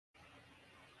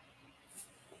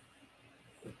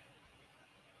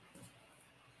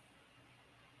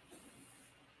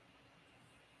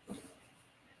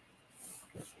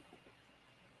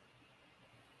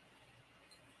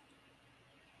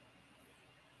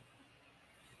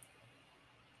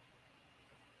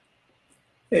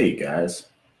Hey guys,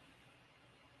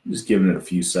 just giving it a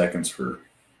few seconds for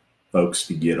folks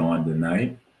to get on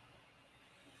tonight.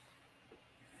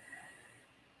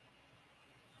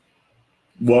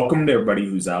 Welcome to everybody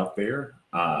who's out there.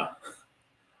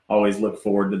 Always look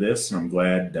forward to this, and I'm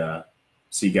glad to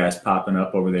see you guys popping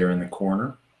up over there in the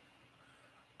corner.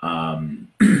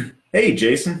 Hey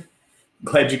Jason,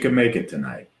 glad you could make it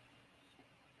tonight.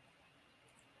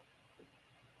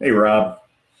 Hey Rob,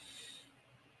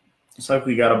 looks like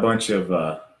we got a bunch of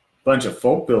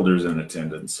folk builders in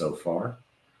attendance so far.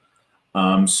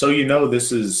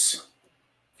 This is,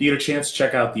 if you get a chance,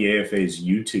 check out the AFA's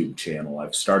YouTube channel.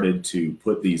 I've started to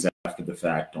put these after the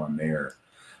fact on there.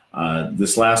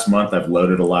 This last month, I've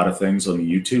loaded a lot of things on the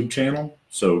YouTube channel,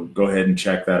 so go ahead and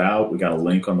check that out. We got a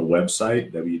link on the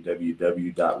website,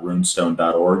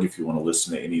 www.runestone.org, if you want to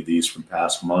listen to any of these from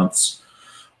past months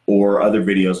or other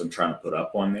videos I'm trying to put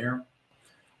up on there.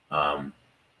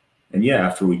 And yeah,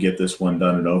 after we get this one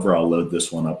done and over, I'll load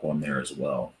this one up on there as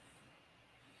well.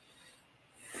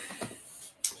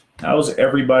 How's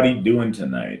everybody doing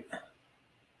tonight?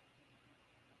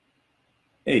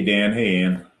 Hey, Dan. Hey,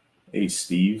 Ann. Hey,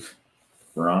 Steve.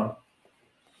 Ron.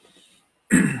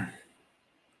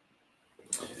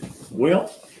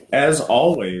 Well, as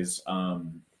always,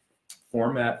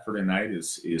 format for tonight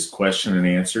is question and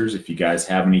answers. If you guys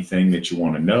have anything that you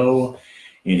want to know,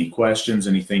 any questions,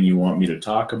 anything you want me to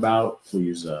talk about,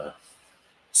 please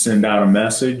send out a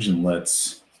message and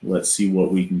let's see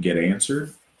what we can get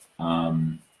answered.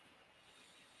 Probably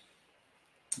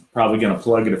going to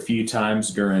plug it a few times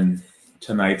during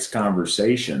tonight's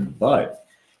conversation, but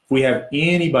if we have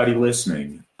anybody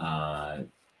listening,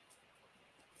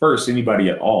 first, anybody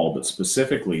at all, but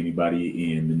specifically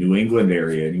anybody in the New England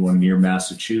area, anyone near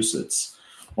Massachusetts,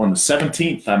 on the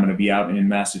 17th, I'm going to be out in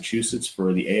Massachusetts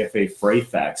for the AFA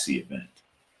Freyfaxi event.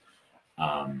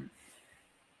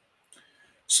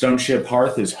 Stone Ship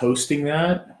Hearth is hosting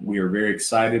that. We are very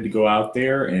excited to go out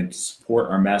there and to support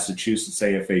our Massachusetts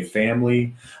AFA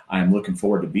family. I'm looking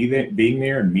forward to being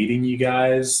there and meeting you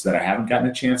guys that I haven't gotten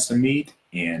a chance to meet,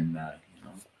 and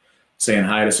saying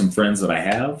hi to some friends that I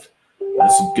have.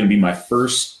 This is going to be my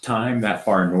first time that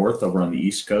far north over on the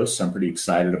East Coast, so I'm pretty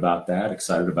excited about that.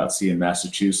 Excited about seeing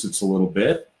Massachusetts a little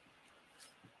bit.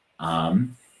 So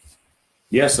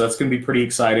that's going to be pretty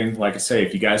exciting. Like I say,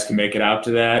 if you guys can make it out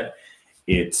to that,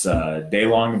 it's a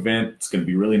day-long event. It's going to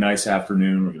be a really nice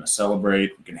afternoon. We're going to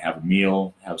celebrate. We're going to have a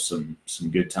meal, have some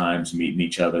good times meeting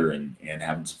each other and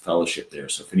having some fellowship there.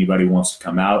 So if anybody wants to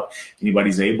come out,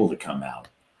 anybody's able to come out,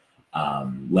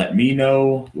 let me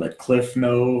know, let Cliff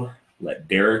know, let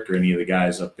Derek or any of the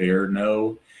guys up there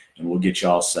know, and we'll get you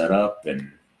all set up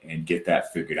and get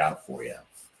that figured out for you.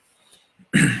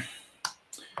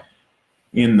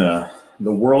 In the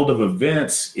world of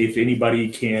events, if anybody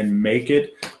can make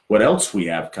it, what else we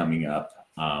have coming up?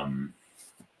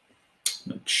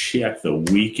 Check the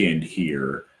weekend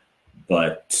here,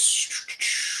 but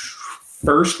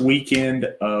first weekend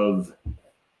of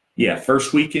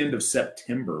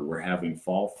September, we're having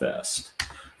Fall Fest.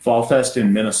 Fall Fest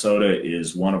in Minnesota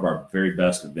is one of our very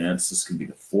best events. This can be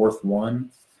the fourth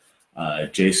one.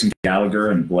 Jason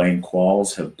Gallagher and Blaine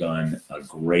Qualls have done a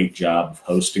great job of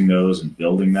hosting those and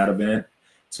building that event.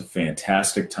 It's a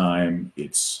fantastic time.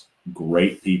 It's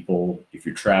great people. If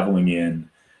you're traveling in,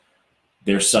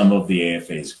 there's some of the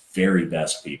AFA's very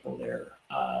best people there.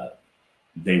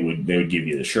 They would give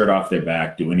you the shirt off their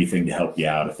back, do anything to help you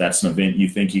out. If that's an event you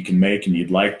think you can make and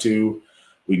you'd like to,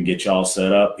 we can get you all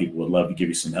set up. People would love to give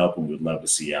you some help, and we'd love to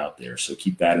see you out there. So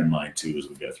keep that in mind too as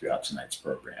we go throughout tonight's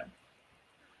program.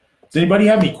 Does anybody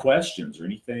have any questions or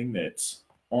anything that's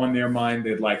on their mind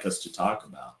they'd like us to talk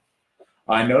about?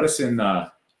 I notice in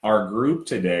our group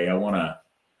today, I want to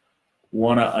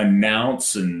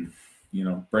announce and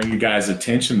bring you guys'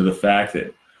 attention to the fact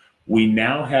that we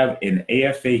now have an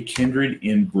AFA kindred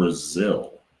in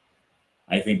Brazil.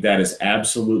 I think that is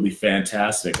absolutely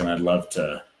fantastic, and I'd love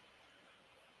to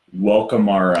welcome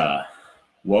our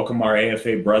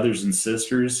AFA brothers and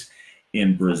sisters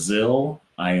in Brazil.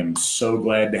 I am so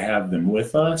glad to have them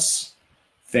with us.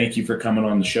 Thank you for coming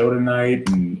on the show tonight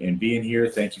and being here.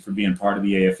 Thank you for being part of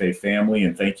the AFA family,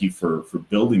 and thank you for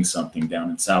building something down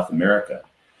in South America.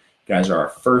 You guys are our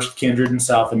first kindred in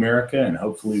South America, and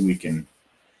hopefully we can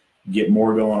get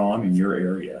more going on in your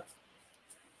area.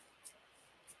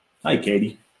 Hi,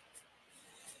 Katie.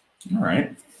 All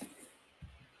right.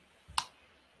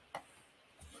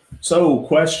 So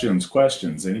questions.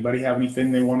 Anybody have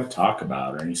anything they want to talk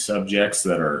about, or any subjects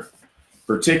that are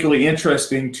particularly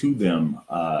interesting to them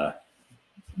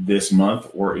this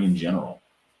month or in general?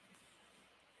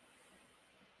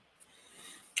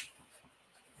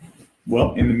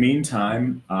 Well, in the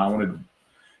meantime, I want to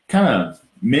kind of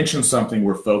mention something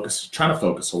we're trying to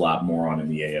focus a lot more on in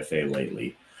the AFA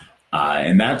lately,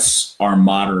 and that's our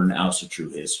modern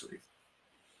Asatru history.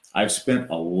 I've spent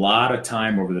a lot of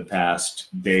time over the past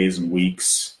days and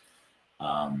weeks.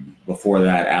 Before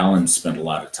that, Alan spent a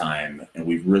lot of time, and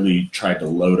we've really tried to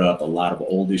load up a lot of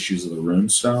old issues of the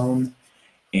Runestone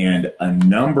and a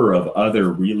number of other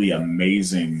really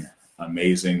amazing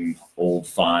old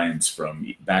finds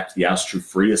from back to the Asatru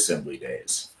Free Assembly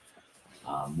days.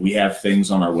 We have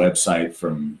things on our website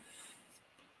from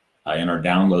in our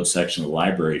download section of the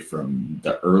library from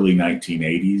the early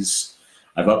 1980s.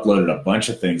 I've uploaded a bunch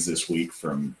of things this week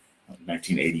from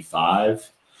 1985.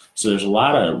 So there's a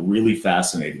lot of really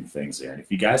fascinating things there. And if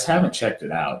you guys haven't checked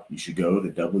it out, you should go to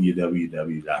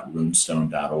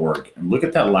www.runestone.org and look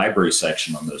at that library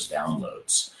section on those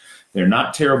downloads. They're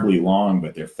not terribly long,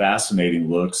 but they're fascinating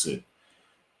looks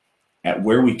at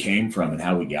where we came from and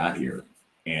how we got here,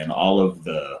 and all of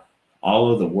the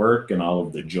work and all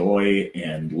of the joy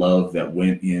and love that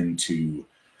went into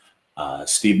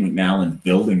Steve McNallen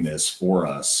building this for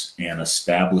us and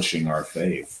establishing our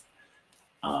faith.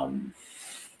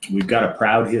 We've got a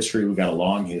proud history, we've got a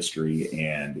long history,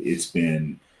 and it's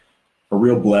been a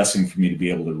real blessing for me to be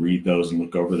able to read those and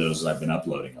look over those as I've been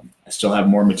uploading them. I still have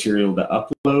more material to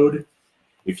upload.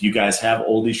 If you guys have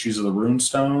old issues of the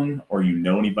Runestone, or you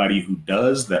know anybody who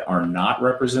does that are not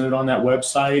represented on that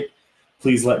website,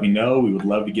 please let me know. We would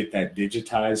love to get that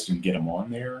digitized and get them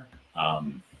on there.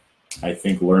 I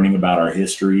think learning about our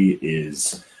history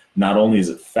is, not only is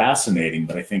it fascinating,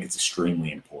 but I think it's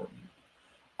extremely important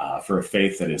for a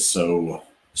faith that is so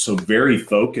very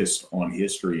focused on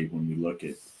history. When we look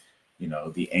at,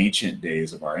 the ancient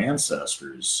days of our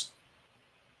ancestors,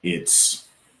 it's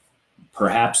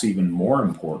perhaps even more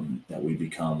important that we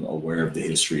become aware of the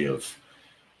history of,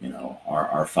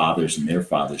 our fathers and their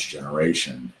fathers'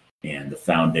 generation and the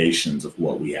foundations of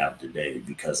what we have today,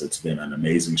 because it's been an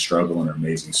amazing struggle and an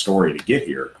amazing story to get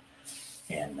here.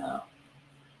 And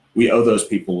we owe those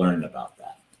people learning about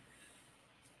that.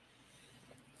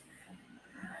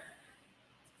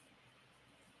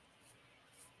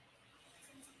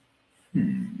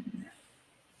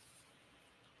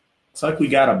 Looks like we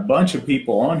got a bunch of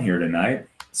people on here tonight.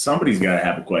 Somebody's got to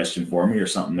have a question for me or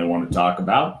something they want to talk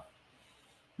about.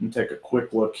 Let me take a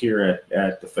quick look here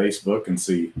at the Facebook and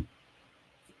see if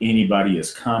anybody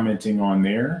is commenting on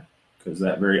there, because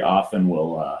that very often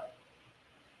will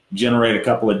generate a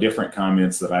couple of different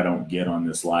comments that I don't get on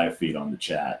this live feed on the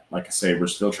chat. Like I say, we're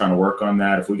still trying to work on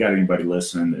that. If we got anybody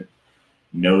listening that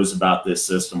knows about this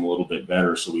system a little bit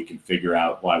better so we can figure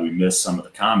out why we missed some of the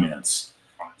comments,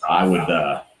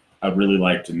 I'd really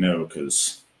like to know,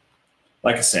 because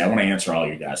like I say, I want to answer all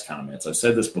your guys' comments. I've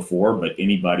said this before, but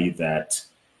anybody that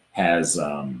has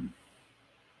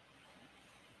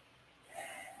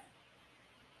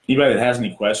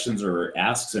any questions or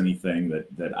asks anything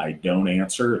that I don't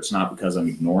answer, it's not because I'm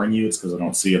ignoring you, it's because I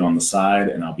don't see it on the side,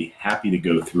 and I'll be happy to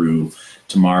go through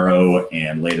tomorrow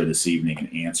and later this evening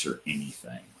and answer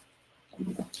anything.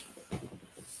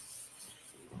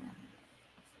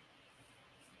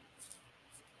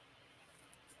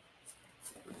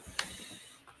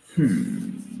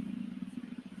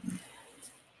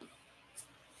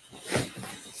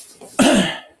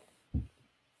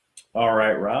 All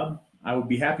right, Rob, I would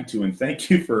be happy to, and thank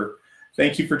you for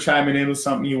chiming in with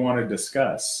something you want to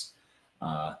discuss.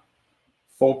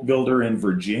 Folk builder in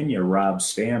Virginia, Rob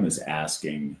Stam, is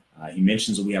asking. He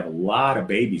mentions that we have a lot of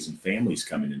babies and families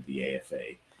coming into the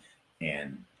AFA,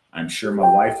 and I'm sure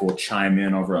my wife will chime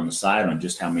in over on the side on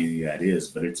just how many that is,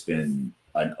 but it's been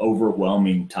an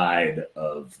overwhelming tide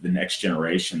of the next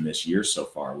generation this year so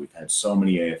far. We've had so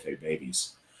many AFA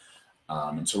babies.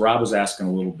 And so Rob was asking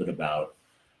a little bit about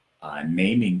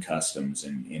naming customs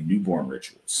and newborn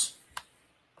rituals.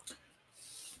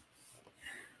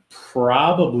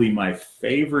 Probably my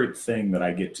favorite thing that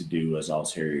I get to do as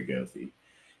Alsheri Gothi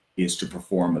is to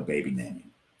perform a baby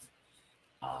naming.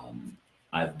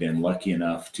 I've been lucky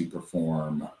enough to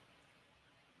perform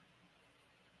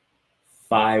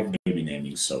 5 baby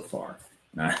namings so far,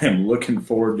 and I am looking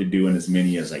forward to doing as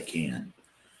many as I can.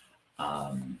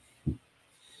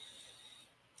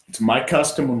 It's my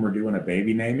custom when we're doing a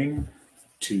baby naming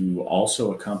to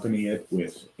also accompany it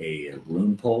with a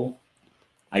rune pull.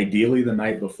 Ideally the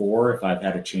night before, if I've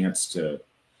had a chance to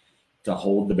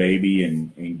hold the baby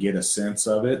and get a sense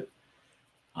of it.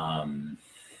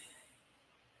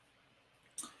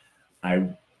 I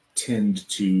tend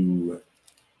to,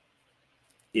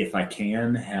 if I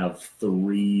can, have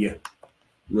 3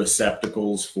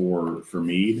 receptacles for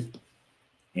mead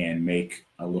and make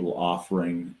a little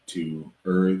offering to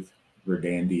Earth,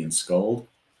 Verdandi and Skuld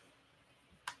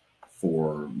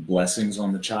for blessings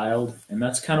on the child. And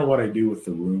that's kind of what I do with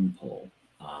the rune pull.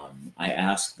 I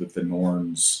ask that the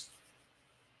Norns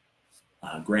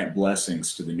grant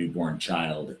blessings to the newborn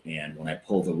child. And when I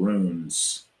pull the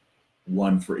runes,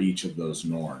 one for each of those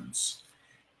Norns,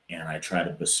 and I try to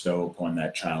bestow upon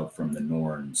that child from the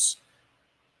Norns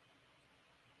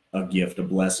a gift, a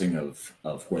blessing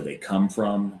of where they come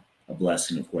from, a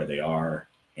blessing of where they are,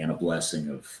 and a blessing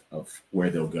of where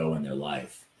they'll go in their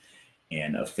life,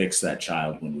 and affix that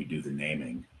child when we do the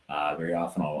naming. Very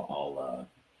often I'll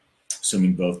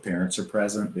assuming both parents are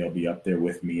present, they'll be up there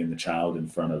with me and the child in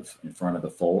front of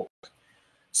the folk.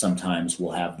 Sometimes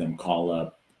we'll have them call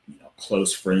up,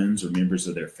 close friends or members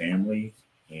of their family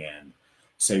and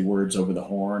say words over the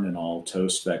horn, and I'll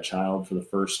toast that child for the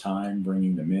first time,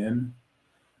 bringing them in.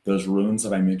 Those runes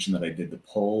that I mentioned that I did the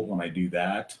pull, when I do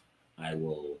that, I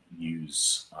will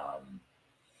use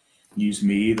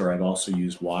mead, or I've also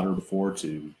used water before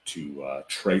to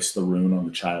trace the rune on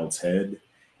the child's head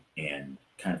and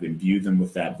kind of imbue them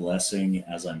with that blessing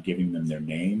as I'm giving them their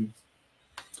name,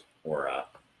 or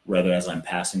rather as I'm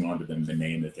passing on to them the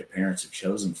name that their parents have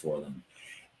chosen for them.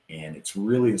 And it's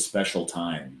really a special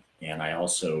time. And I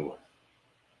also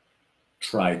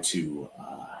try to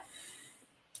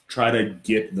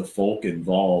get the folk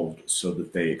involved so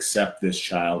that they accept this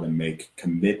child and make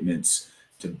commitments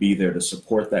to be there to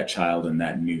support that child and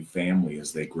that new family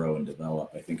as they grow and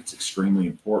develop. I think it's extremely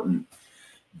important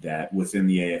that within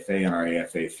the AFA and our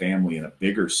AFA family, in a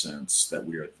bigger sense, that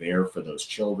we are there for those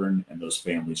children and those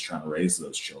families trying to raise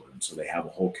those children. So they have a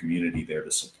whole community there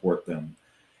to support them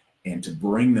and to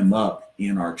bring them up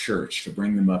in our church, to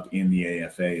bring them up in the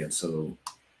AFA. And so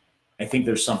I think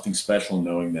there's something special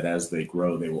knowing that as they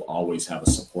grow, they will always have a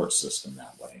support system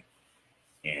that way.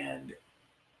 And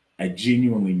I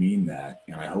genuinely mean that,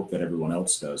 and I hope that everyone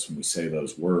else does when we say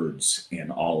those words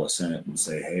and all assent and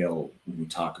say hail when we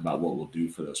talk about what we'll do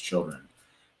for those children,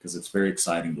 because it's very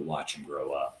exciting to watch them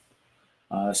grow up.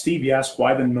 Steve, you asked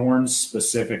why the Norns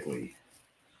specifically.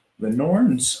 The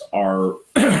Norns are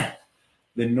the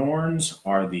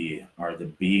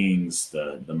beings,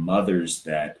 the mothers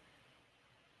that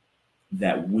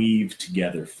weave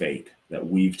together fate, that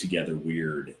weave together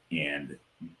weird, and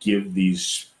give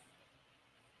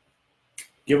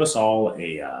us all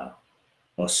a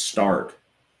start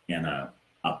and a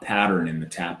pattern in the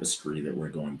tapestry that we're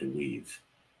going to weave.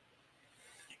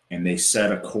 And they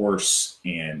set a course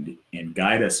and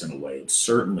guide us in a way.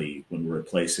 Certainly when we're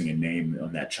placing a name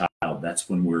on that child, that's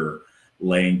when we're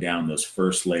laying down those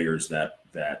first layers, that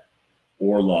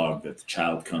orlog that the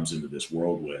child comes into this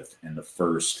world with, and the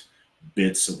first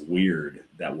bits of weird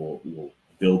that will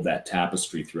build that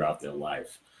tapestry throughout their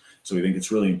life. So we think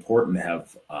it's really important to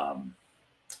have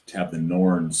the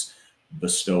Norns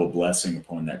bestow a blessing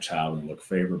upon that child and look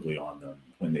favorably on them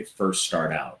when they first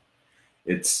start out.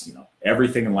 It's,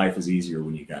 everything in life is easier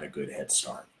when you got a good head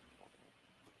start.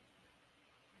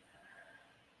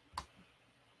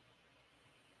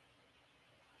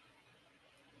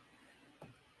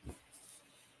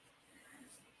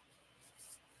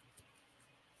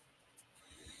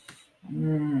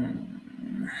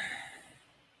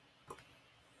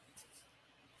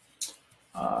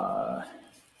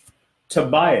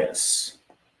 Tobias.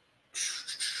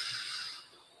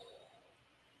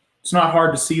 It's not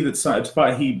hard to see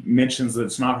that he mentions that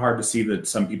it's not hard to see that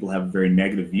some people have a very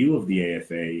negative view of the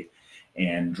AFA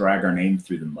and drag our name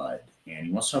through the mud. And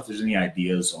he wants to know if there's any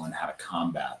ideas on how to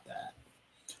combat that.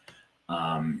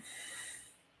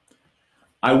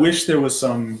 I wish there was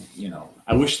some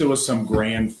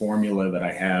grand formula that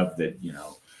I have that,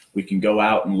 we can go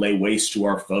out and lay waste to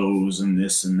our foes and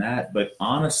this and that. But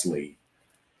honestly,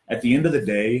 at the end of the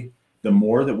day, the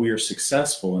more that we are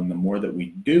successful and the more that we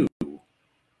do,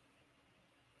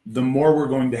 the more we're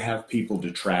going to have people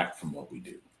detract from what we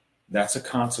do. That's a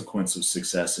consequence of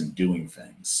success in doing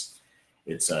things.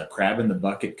 It's a crab in the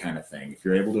bucket kind of thing. If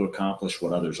you're able to accomplish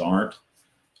what others aren't,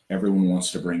 everyone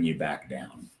wants to bring you back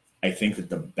down. I think that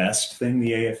the best thing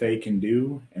the AFA can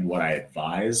do, and what I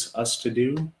advise us to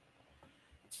do,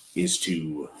 is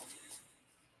to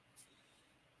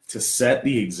set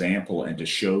the example and to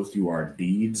show through our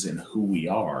deeds and who we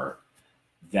are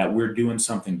that we're doing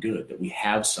something good, that we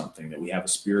have something, that we have a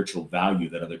spiritual value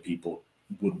that other people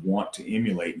would want to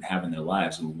emulate and have in their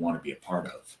lives and would want to be a part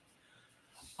of.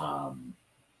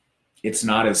 It's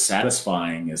not as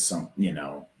satisfying as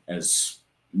as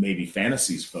maybe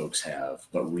fantasies folks have,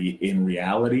 but in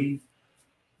reality,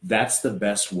 that's the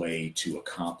best way to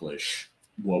accomplish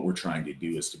what we're trying to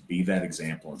do, is to be that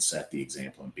example and set the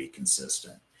example and be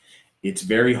consistent. it's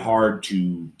very hard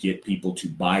to get people to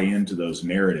buy into those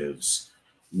narratives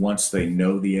once they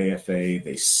know the AFA,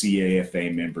 they see AFA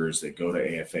members, they go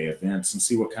to AFA events and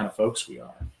see what kind of folks we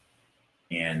are.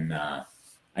 And I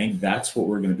think that's what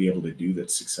we're going to be able to do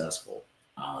that's successful.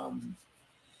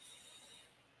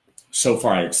 So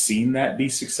far, I've seen that be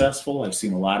successful. I've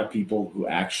seen a lot of people who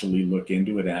actually look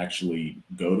into it and actually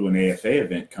go to an AFA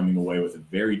event coming away with a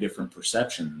very different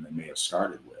perception than they may have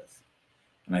started with.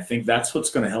 And I think that's what's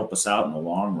going to help us out in the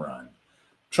long run.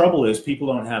 Trouble is, people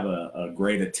don't have a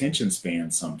great attention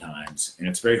span sometimes, and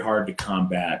it's very hard to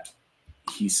combat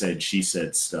he said, she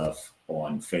said stuff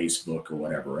on Facebook or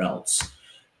whatever else.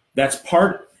 This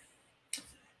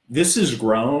has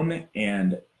grown,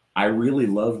 and I really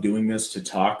love doing this to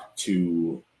talk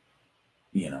to,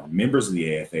 members of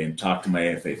the AFA and talk to my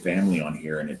AFA family on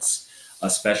here, and it's a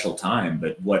special time.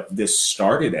 But what this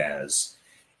started as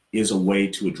is a way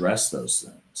to address those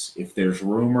things. If there's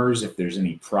rumors, if there's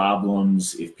any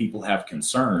problems, if people have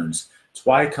concerns, it's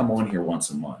why I come on here once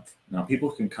a month. Now,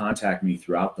 people can contact me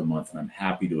throughout the month, and I'm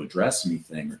happy to address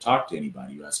anything or talk to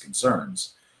anybody who has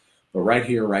concerns. But right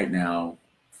here, right now,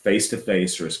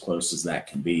 face-to-face or as close as that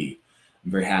can be,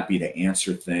 I'm very happy to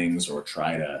answer things or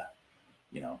try to,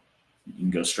 you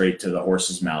can go straight to the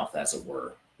horse's mouth, as it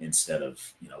were, instead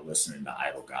of, listening to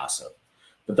idle gossip.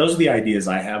 But those are the ideas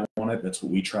I have on it. That's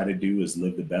what we try to do, is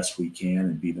live the best we can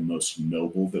and be the most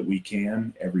noble that we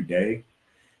can every day.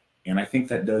 And I think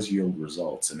that does yield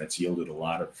results, and it's yielded a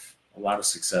lot of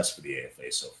success for the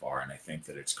AFA so far. And I think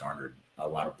that it's garnered a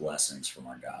lot of blessings from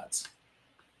our gods.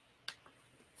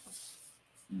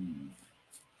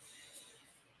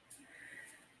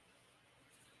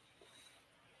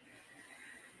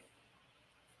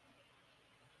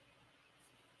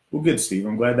 Well, good, Steve.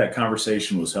 I'm glad that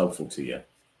conversation was helpful to you.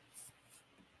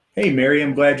 Hey, Mary,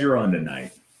 I'm glad you're on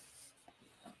tonight.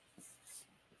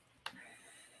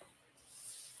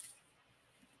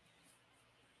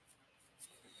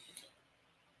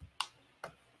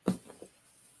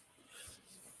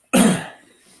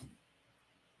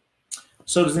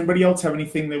 So does anybody else have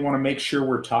anything they want to make sure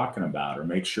we're talking about, or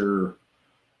make sure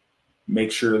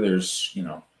there's,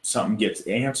 something gets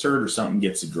answered or something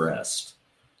gets addressed?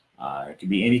 It could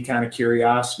be any kind of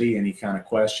curiosity, any kind of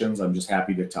questions. I'm just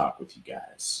happy to talk with you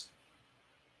guys.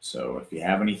 So if you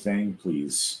have anything,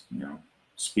 please,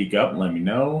 speak up and let me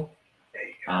know.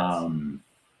 Hey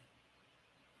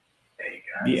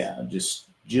guys. Yeah, just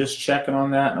checking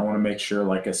on that. And I want to make sure,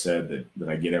 like I said, that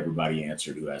I get everybody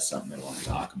answered who has something they want to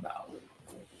talk about.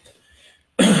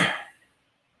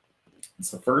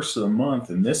 It's the first of the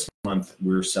month, and this month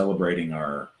we're celebrating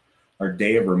our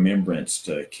day of remembrance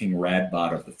to King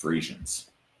Radbod of the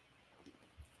Frisians.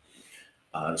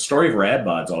 The story of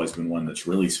Radbod's always been one that's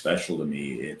really special to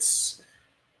me. It's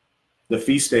the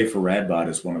feast day for Radbod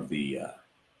is one of the,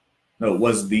 it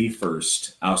was the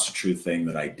first Asatru thing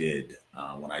that I did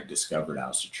when I discovered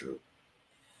Asatru.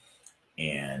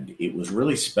 And it was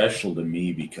really special to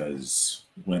me because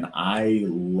when I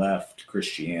left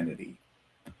Christianity,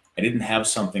 I didn't have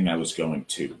something I was going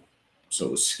to, so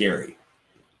it was scary.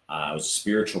 I was a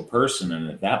spiritual person, and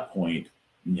at that point,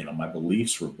 my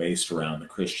beliefs were based around the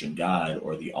Christian God,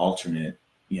 or the alternative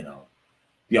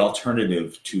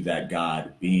to that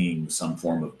God being some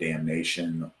form of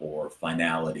damnation or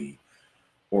finality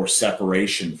or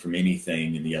separation from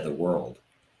anything in the other world.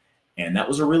 And that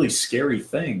was a really scary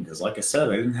thing because, like I said,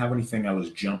 I didn't have anything I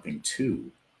was jumping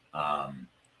to.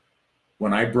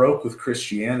 When I broke with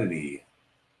Christianity,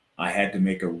 I had to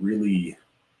make a really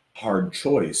hard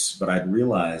choice, but I'd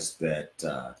realized that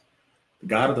the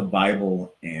God of the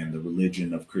Bible and the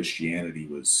religion of Christianity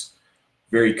was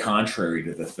very contrary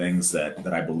to the things that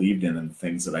I believed in and the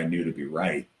things that I knew to be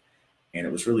right. And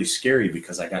it was really scary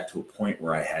because I got to a point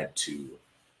where I had to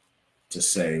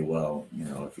say, well,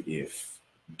 if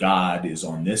God is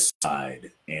on this side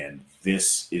and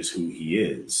this is who he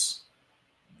is,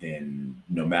 then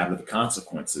no matter the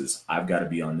consequences, I've got to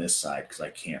be on this side because I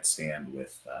can't stand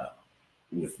with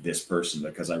this person,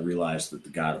 because I realized that the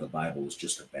God of the Bible was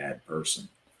just a bad person.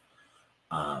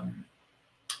 And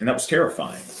that was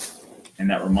terrifying. And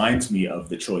that reminds me of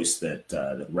the choice that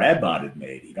Radbod had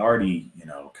made. He'd already,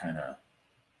 kind of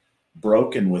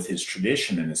broken with his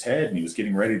tradition in his head, and he was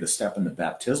getting ready to step in the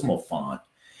baptismal font.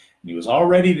 And he was all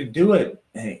ready to do it.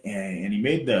 And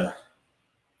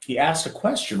he asked a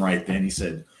question right then. He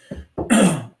said,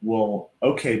 well,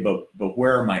 okay, but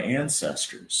where are my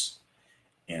ancestors?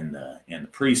 And the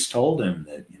priest told him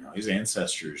that, his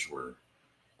ancestors were,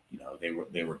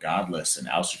 they were godless, and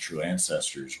Asatru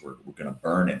ancestors were going to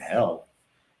burn in hell.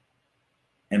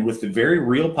 And with the very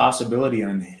real possibility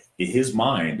in his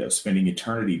mind of spending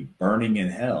eternity burning in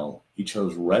hell, he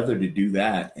chose rather to do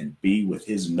that and be with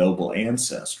his noble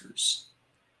ancestors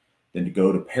than to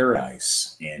go to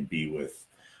paradise and be with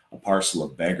a parcel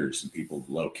of beggars and people of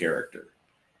low character.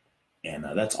 And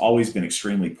that's always been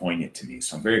extremely poignant to me.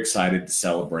 So I'm very excited to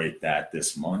celebrate that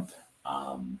this month.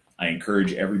 I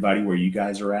encourage everybody where you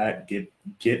guys are at,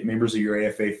 get members of your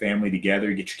AFA family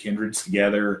together, get your kindreds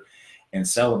together, and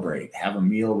celebrate. Have a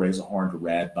meal, raise a horn to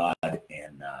Radbod,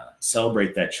 and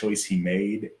celebrate that choice he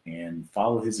made and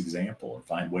follow his example and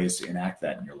find ways to enact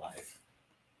that in your life.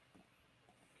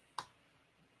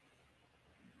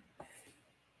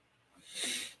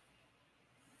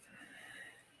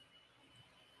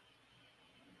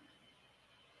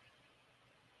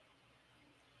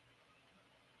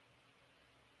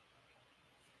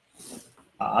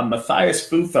 Matthias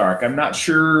Futhark, I'm not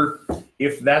sure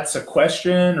if that's a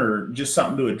question or just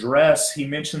something to address. He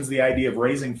mentions the idea of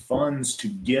raising funds to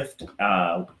gift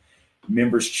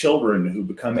members' children who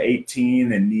become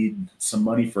 18 and need some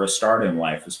money for a start in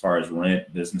life as far as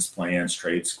rent, business plans,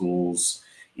 trade schools,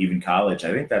 even college.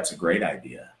 I think that's a great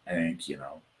idea. I think,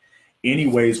 any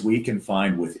ways we can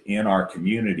find within our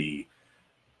community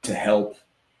to help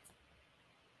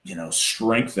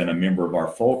strengthen a member of our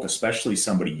folk, especially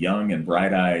somebody young and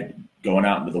bright-eyed going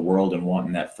out into the world and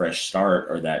wanting that fresh start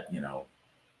or that,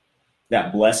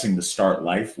 that blessing to start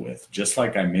life with. Just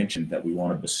like I mentioned that we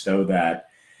want to bestow that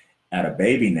at a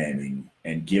baby naming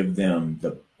and give them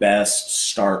the best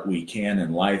start we can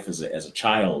in life as a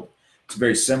child. It's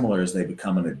very similar as they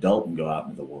become an adult and go out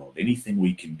into the world. Anything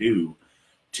we can do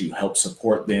to help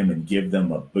support them and give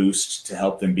them a boost to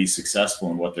help them be successful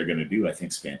in what they're going to do, I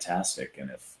think is fantastic. And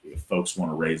if folks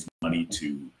want to raise money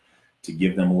to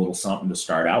give them a little something to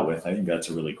start out with, I think that's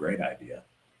a really great idea.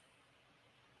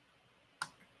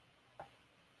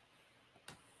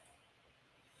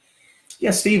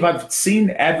 Yeah, Steve, I've seen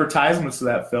advertisements of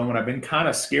that film and I've been kind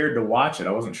of scared to watch it.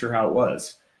 I wasn't sure how it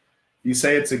was. You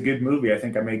say it's a good movie, I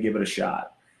think I may give it a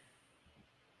shot.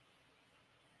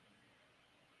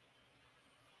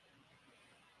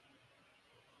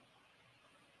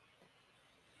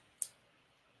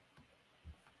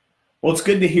 Well, it's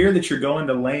good to hear that you're going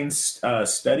to Lane's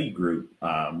study group,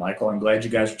 Michael. I'm glad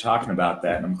you guys are talking about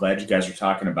that, and I'm glad you guys are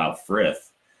talking about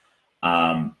Frith.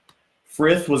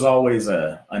 Frith was always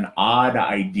an odd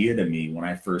idea to me when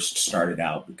I first started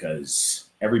out because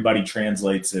everybody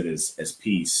translates it as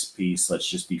peace, let's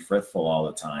just be frithful all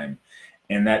the time.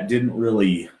 And that didn't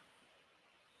really...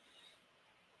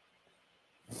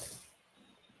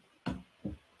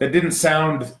 That didn't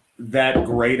sound that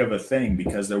great of a thing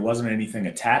because there wasn't anything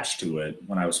attached to it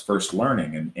when I was first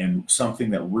learning, and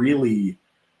something that really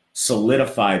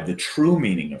solidified the true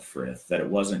meaning of Frith, that it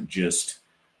wasn't just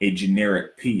a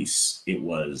generic peace. It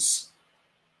was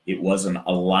an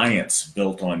alliance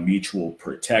built on mutual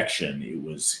protection.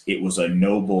 It was a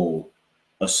noble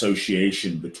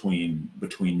association between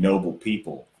noble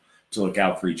people to look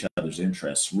out for each other's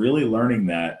interests. Really learning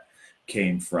that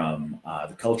came from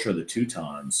The Culture of the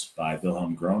Teutons by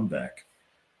Wilhelm Groenbeck.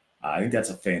 I think that's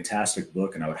a fantastic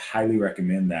book, and I would highly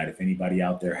recommend that if anybody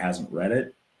out there hasn't read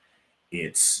it.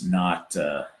 It's not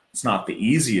the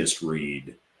easiest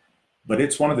read, but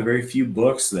it's one of the very few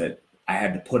books that I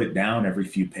had to put it down every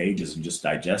few pages and just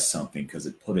digest something because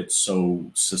it put it so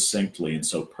succinctly and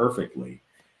so perfectly,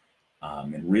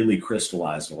 and really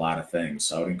crystallized a lot of things.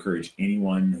 So I would encourage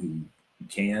anyone who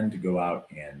can to go out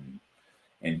and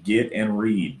get and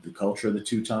read The Culture of the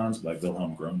Teutons by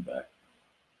Wilhelm Groenbeck.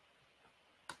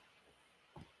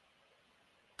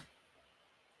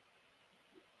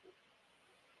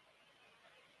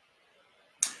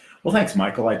 Well, thanks,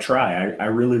 Michael. I try. I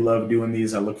really love doing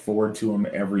these. I look forward to them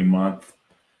every month.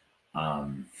 I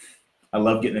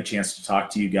love getting a chance to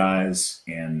talk to you guys,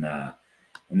 and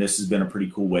this has been a pretty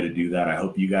cool way to do that. I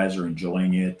hope you guys are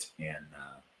enjoying it, and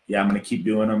yeah, I'm going to keep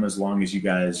doing them as long as you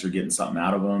guys are getting something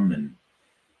out of them, and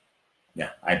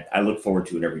yeah, I look forward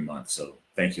to it every month. So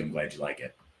thank you. I'm glad you like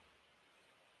it.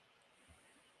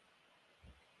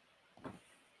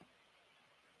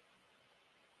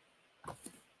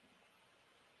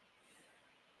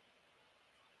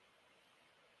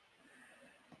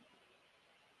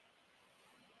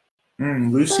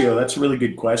 Lucio, that's a really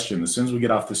good question. As soon as we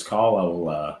get off this call, I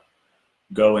will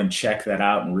go and check that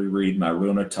out and reread my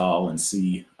Runetal and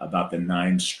see about the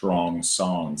 9 strong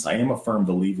songs. I am a firm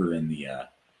believer in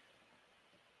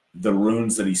the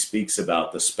runes that he speaks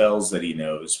about, the spells that he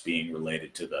knows being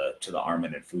related to the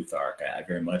Armin and Futhark. I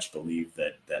very much believe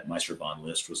that Meister von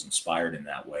List was inspired in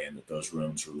that way and that those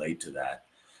runes relate to that.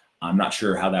 I'm not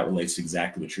sure how that relates to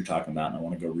exactly what you're talking about, and I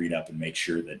want to go read up and make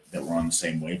sure that we're on the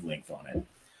same wavelength on it.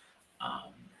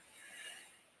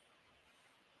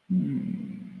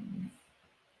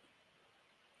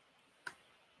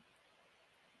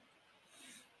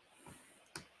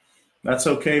 That's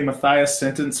okay, Matthias.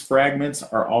 Sentence fragments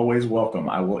are always welcome.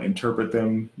 I will interpret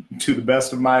them to the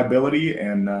best of my ability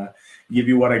and give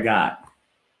you what I got.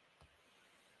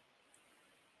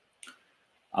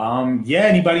 Yeah,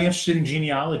 anybody interested in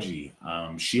genealogy?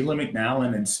 Sheila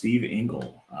McNallen and Steve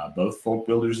Engel, both folk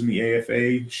builders in the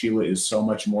AFA. Sheila is so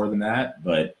much more than that,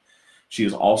 but she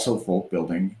is also folk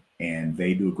building, and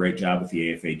they do a great job with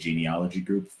the AFA genealogy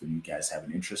group. If you guys have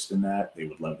an interest in that, they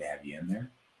would love to have you in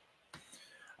there.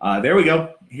 There we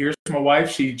go. Here's my wife.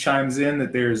 She chimes in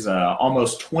that there's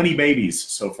almost 20 babies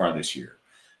so far this year.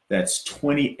 That's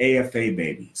 20 AFA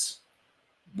babies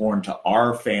born to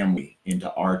our family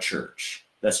into our church.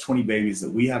 That's 20 babies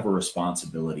that we have a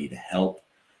responsibility to help,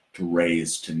 to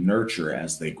raise, to nurture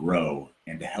as they grow,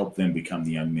 and to help them become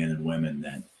the young men and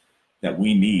women that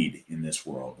we need in this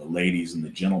world, the ladies and the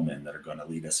gentlemen that are going to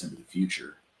lead us into the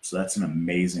future. So that's an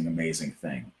amazing, amazing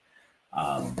thing.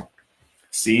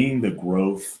 Seeing the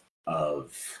growth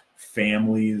of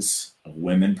families, of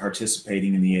women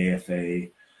participating in the AFA,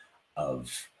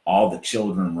 of all the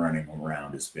children running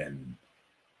around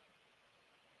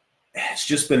it's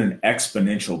just been an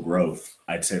exponential growth,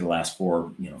 I'd say, the last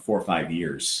 4 or 5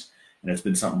 years. And it's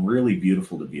been something really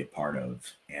beautiful to be a part of.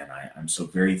 And I'm so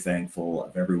very thankful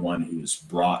of everyone who's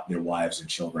brought their wives and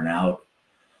children out,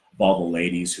 of all the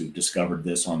ladies who discovered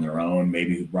this on their own,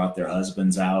 maybe who brought their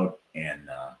husbands out, and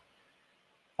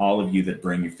all of you that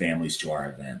bring your families to our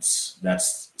events.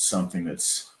 That's something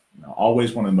that's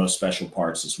always one of the most special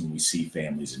parts, is when we see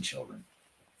families and children.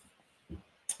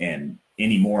 And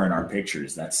anymore in our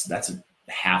pictures, that's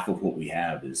half of what we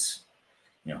have is,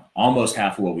 almost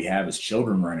half of what we have is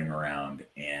children running around,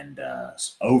 and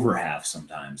over half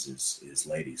sometimes is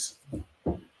ladies.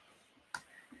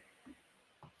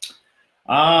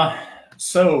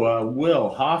 Will,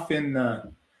 Hoff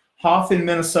in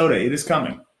Minnesota, it is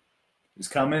coming. It's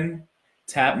coming.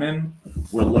 It's happening.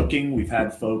 We're looking. We've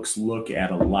had folks look at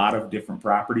a lot of different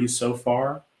properties so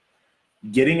far.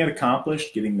 Getting it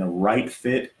accomplished, getting the right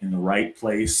fit in the right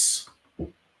place,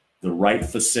 the right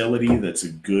facility that's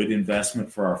a good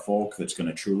investment for our folk, that's going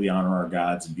to truly honor our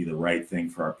gods and be the right thing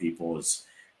for our people,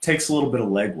 takes a little bit of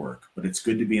legwork, but it's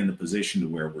good to be in the position to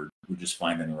where we're just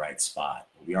finding the right spot.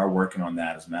 We are working on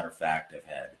that. As a matter of fact, I've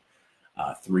had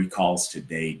 3 calls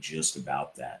today just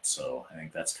about that. So I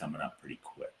think that's coming up pretty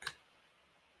quick.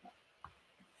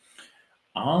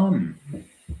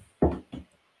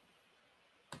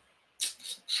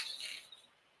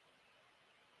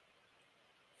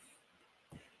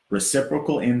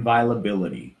 Reciprocal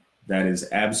inviolability. That is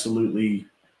absolutely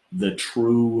the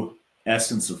true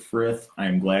essence of Frith.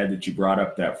 I'm glad that you brought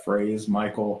up that phrase,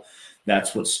 Michael.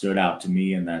 That's what stood out to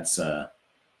me, and that's I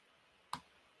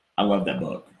love that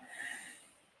book.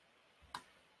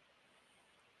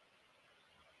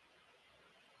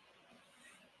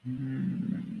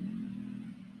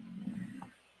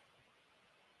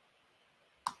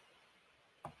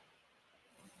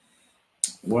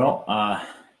 Well,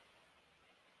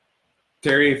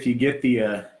 Terry, if you get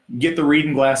the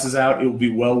reading glasses out, it will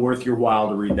be well worth your while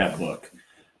to read that book.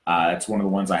 It's one of the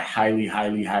ones I highly,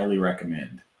 highly, highly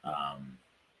recommend.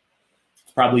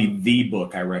 It's probably the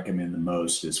book I recommend the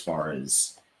most as far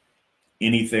as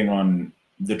anything on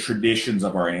the traditions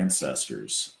of our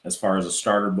ancestors. As far as a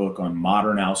starter book on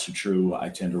modern Asatru, I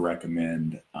tend to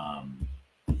recommend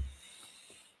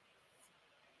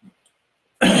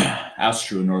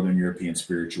Asatru and Northern European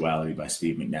Spirituality by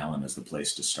Steve McNallen is the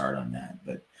place to start on that.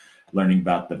 But learning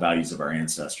about the values of our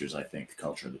ancestors, I think the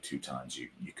Culture of the Teutons, you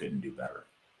couldn't do better.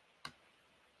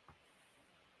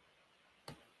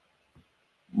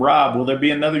 Rob, will there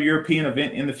be another European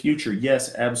event in the future?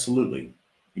 Yes, absolutely.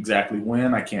 Exactly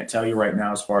when, I can't tell you right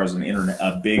now as far as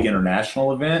a big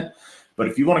international event. But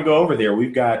if you want to go over there, we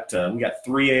got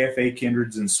 3 AFA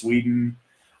kindreds in Sweden.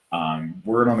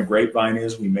 Word on the grapevine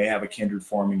is we may have a kindred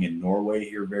forming in Norway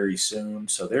here very soon.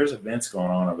 So there's events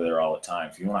going on over there all the time.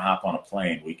 If you want to hop on a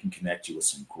plane, we can connect you with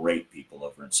some great people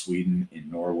over in Sweden, in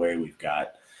Norway. We've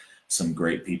got some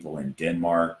great people in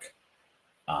Denmark.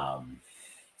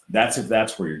 That's if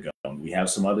that's where you're going. We have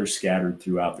some others scattered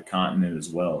throughout the continent as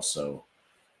well. So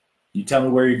you tell me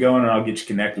where you're going and I'll get you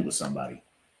connected with somebody.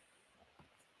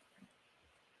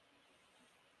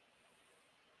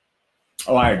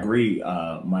 Oh, I agree,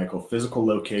 Michael. Physical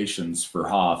locations for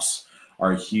Hoffs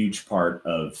are a huge part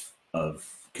of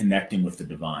connecting with the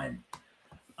divine.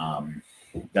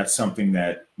 That's something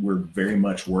that we're very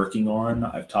much working on.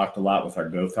 I've talked a lot with our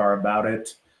Gothar about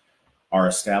it. Our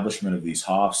establishment of these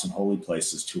Hoffs and holy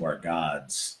places to our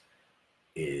gods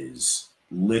is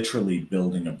literally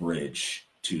building a bridge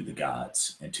to the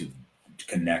gods and to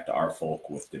connect our folk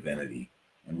with divinity.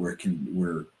 And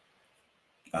we're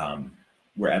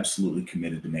absolutely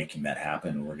committed to making that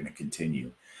happen, and we're going to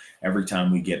continue. Every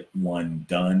time we get one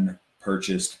done,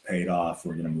 purchased, paid off,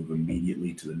 we're going to move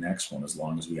immediately to the next one as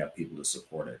long as we have people to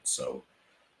support it. So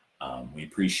we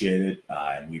appreciate it,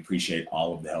 and we appreciate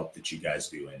all of the help that you guys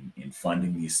do in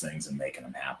funding these things and making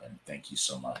them happen. Thank you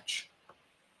so much.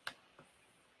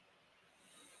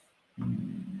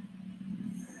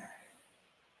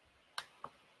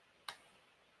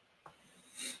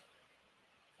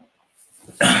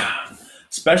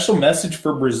 Special message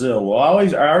for Brazil. Well, I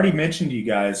already mentioned to you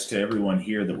guys, to everyone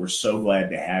here, that we're so glad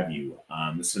to have you.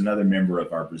 This is another member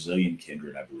of our Brazilian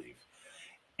kindred, I believe.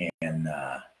 And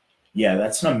yeah,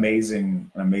 that's an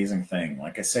amazing thing.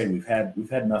 Like I say, we've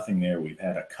had nothing there. We've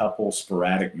had a couple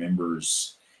sporadic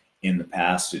members in the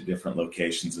past at different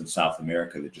locations in South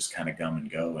America that just kind of come and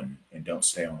go and don't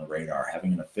stay on the radar.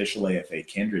 Having an official AFA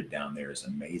kindred down there is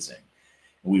amazing.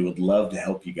 We would love to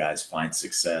help you guys find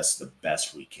success the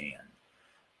best we can.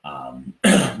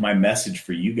 My message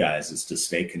for you guys is to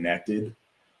stay connected,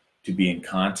 to be in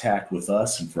contact with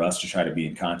us, and for us to try to be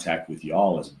in contact with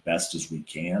y'all as best as we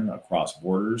can across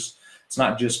borders. It's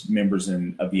not just members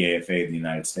of the AFA of the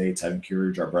United States. I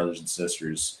encourage our brothers and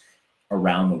sisters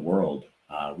around the world.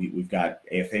 We've got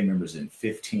AFA members in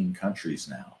 15 countries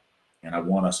now, and I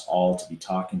want us all to be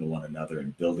talking to one another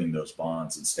and building those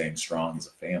bonds and staying strong as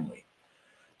a family.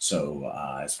 So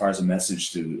as far as a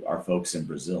message to our folks in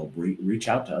Brazil, reach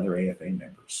out to other AFA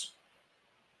members.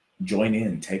 Join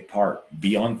in, take part,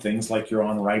 be on things like you're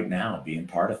on right now, being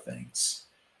part of things.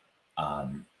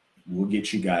 We'll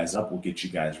get you guys up, we'll get you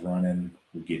guys running,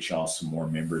 we'll get y'all some more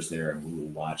members there, and we will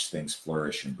watch things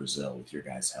flourish in Brazil with your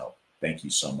guys' help. Thank you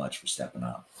so much for stepping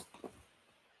up.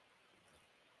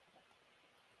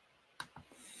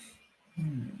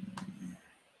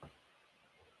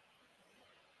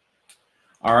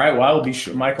 All right. Well, I'll be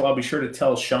sure, Michael, I'll be sure to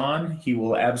tell Sean. He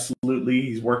will absolutely,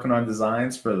 he's working on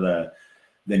designs for the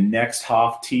next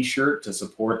Hoff t-shirt to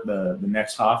support the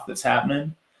next Hoff that's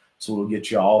happening. So we'll get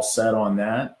you all set on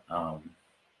that.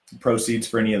 Proceeds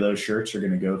for any of those shirts are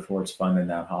going to go towards funding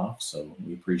that Hoff. So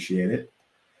we appreciate it.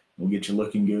 We'll get you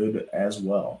looking good as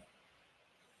well.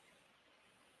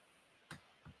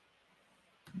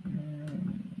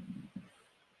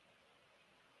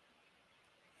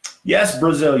 Yes,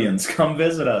 Brazilians, come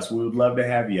visit us. We would love to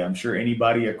have you. I'm sure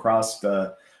anybody across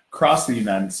the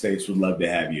United States would love to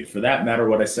have you. For that matter,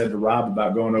 what I said to Rob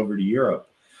about going over to Europe,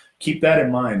 keep that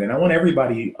in mind. And I want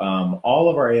everybody, all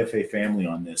of our AFA family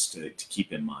on this to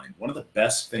keep in mind. One of the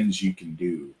best things you can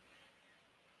do,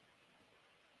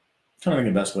 I'm trying to think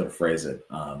of the best way to phrase it.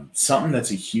 Something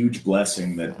that's a huge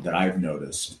blessing that I've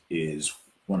noticed is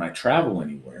when I travel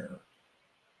anywhere,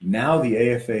 now the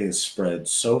AFA is spread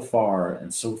so far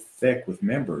and so thick with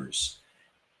members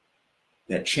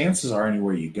that chances are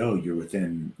anywhere you go, you're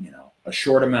within, a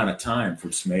short amount of time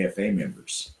for some AFA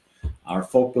members. Our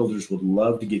folk builders would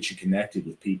love to get you connected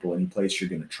with people any place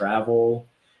you're going to travel,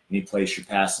 any place you're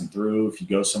passing through. If you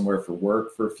go somewhere for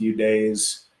work for a few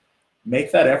days,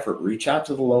 make that effort. Reach out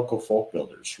to the local folk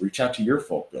builders. Reach out to your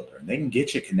folk builder, and they can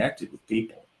get you connected with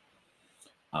people.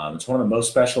 It's one of the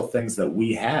most special things that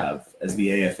we have as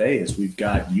the AFA is we've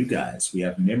got you guys. We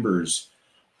have members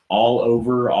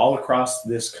all across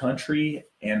this country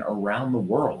and around the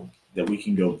world that we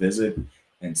can go visit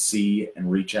and see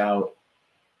and reach out,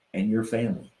 and your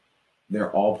family.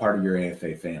 They're all part of your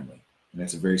AFA family. And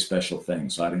that's a very special thing.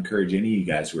 So I'd encourage any of you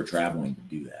guys who are traveling to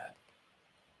do that.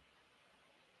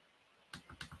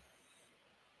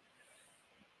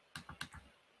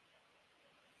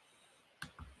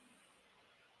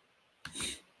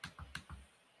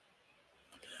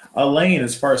 Elaine,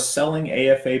 as far as selling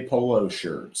AFA polo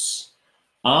shirts,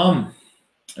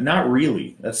 not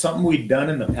really. That's something we've done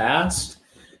in the past.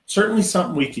 Certainly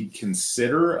something we could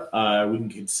consider. We can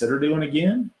consider doing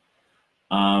again.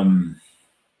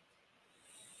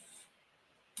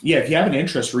 Yeah, if you have an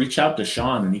interest, reach out to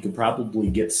Sean, and he could probably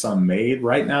get some made.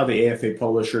 Right now, the AFA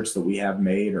polo shirts that we have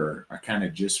made are kind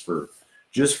of just for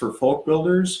folk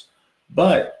builders.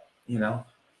 But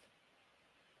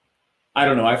I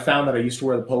don't know. I found that I used to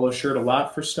wear the polo shirt a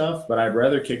lot for stuff, but I'd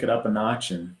rather kick it up a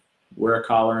notch and wear a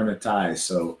collar and a tie.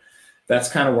 So that's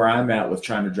kind of where I'm at with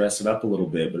trying to dress it up a little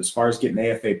bit. But as far as getting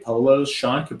AFA polos,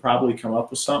 Sean could probably come up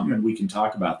with something, and we can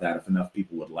talk about that if enough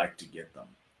people would like to get them.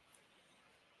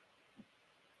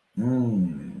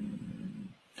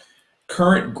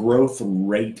 Current growth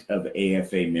rate of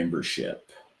AFA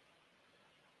membership.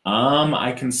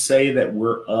 I can say that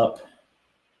we're up.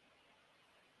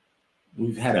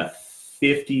 We've had a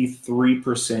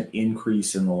 53%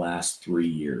 increase in the last 3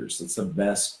 years. That's the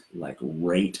best like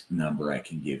rate number I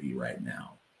can give you right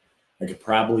now. I could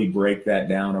probably break that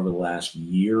down over the last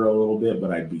year a little bit,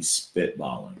 but I'd be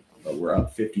spitballing. But we're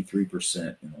up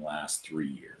 53% in the last 3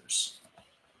 years.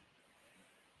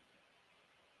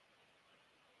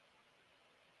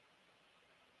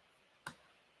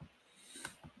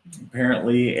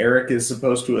 Apparently, Eric is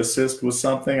supposed to assist with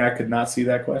something. I could not see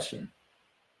that question.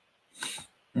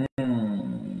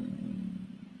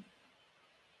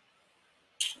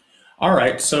 All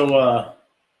right, so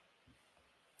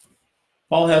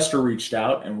Paul Hester reached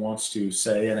out and wants to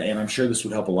say, and I'm sure this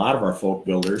would help a lot of our folk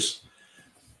builders.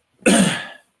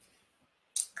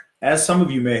 As some of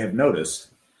you may have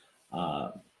noticed,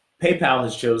 PayPal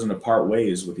has chosen to part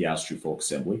ways with the Asatru Folk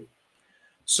Assembly.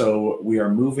 So we are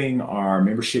moving our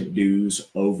membership dues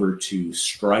over to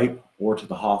Stripe or to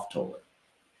the Hoftoller.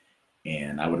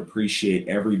 And I would appreciate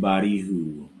everybody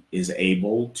who is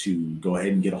able to go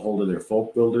ahead and get a hold of their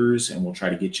folk builders, and we'll try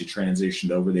to get you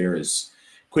transitioned over there as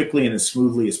quickly and as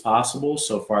smoothly as possible.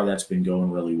 So far, that's been going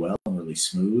really well and really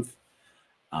smooth.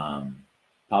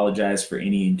 Apologize for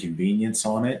any inconvenience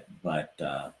on it, but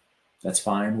that's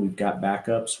fine. We've got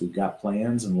backups, we've got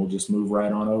plans, and we'll just move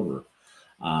right on over.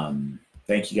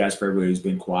 Thank you guys for everybody who's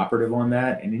been cooperative on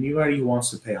that. And anybody who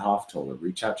wants to pay Hoftoller,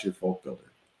 reach out to your folk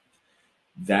builder.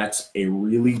 That's a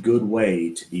really good way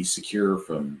to be secure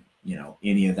from,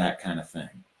 any of that kind of thing.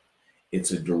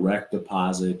 It's a direct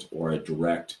deposit or a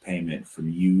direct payment from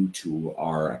you to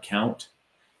our account.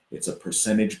 It's a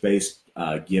percentage-based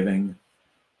giving,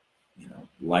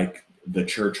 like the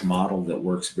church model that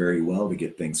works very well to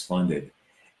get things funded.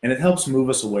 And it helps move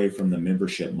us away from the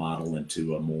membership model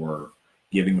into a more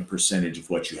giving a percentage of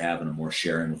what you have and a more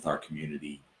sharing with our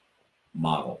community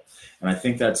model. And I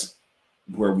think that's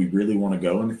where we really want to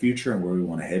go in the future and where we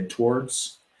want to head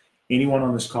towards. Anyone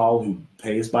on this call who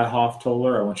pays by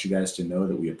Hoftoller, I want you guys to know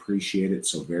that we appreciate it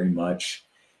so very much.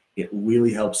 It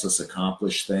really helps us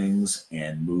accomplish things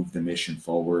and move the mission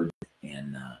forward.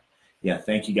 And yeah,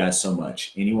 thank you guys so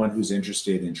much. Anyone who's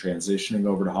interested in transitioning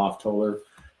over to Hoftoller,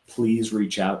 please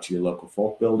reach out to your local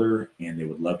folk builder, and they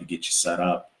would love to get you set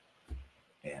up.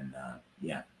 And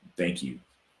yeah, thank you.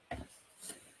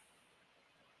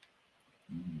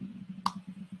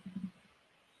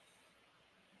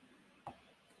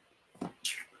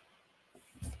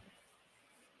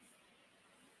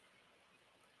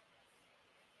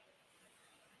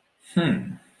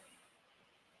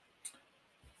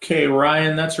 Okay,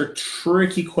 Ryan, that's a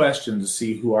tricky question to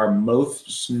see who our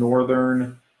most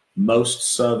northern,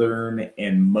 most southern,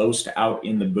 and most out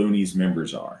in the boonies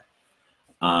members are.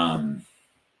 I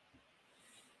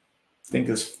think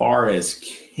as far as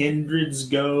kindreds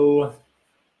go,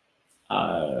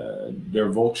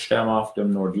 der Volksstamm auf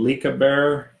dem Nordlicher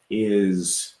Bär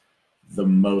is the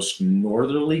most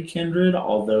northerly kindred,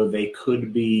 although they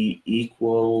could be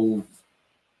equal,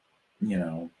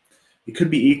 it could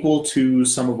be equal to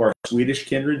some of our Swedish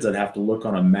kindreds. I'd have to look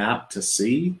on a map to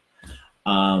see.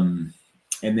 And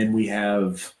then we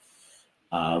have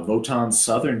Votan's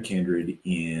southern kindred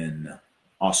in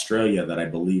Australia that I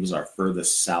believe is our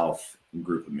furthest south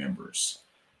group of members.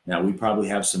 Now, we probably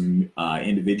have some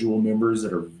individual members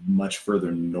that are much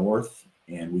further north,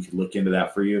 and we could look into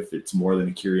that for you if it's more than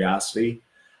a curiosity.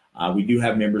 We do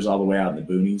have members all the way out in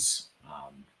the boonies,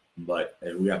 but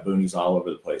we got boonies all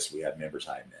over the place. We have members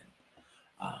hiding in.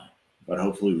 But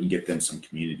hopefully we can get them some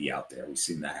community out there. We've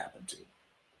seen that happen too.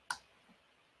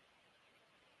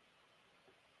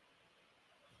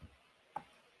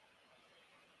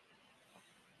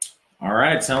 All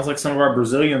right, sounds like some of our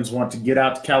Brazilians want to get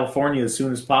out to California as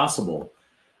soon as possible.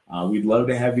 We'd love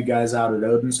to have you guys out at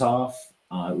Odenshof.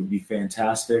 It would be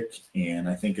fantastic, and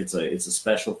I think it's a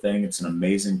special thing. It's an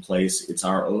amazing place. It's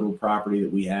our Odel property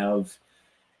that we have.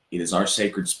 It is our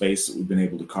sacred space that we've been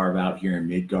able to carve out here in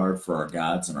Midgard for our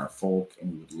gods and our folk, and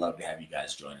we would love to have you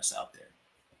guys join us out there.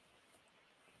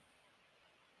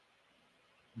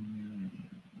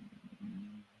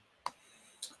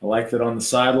 I like that on the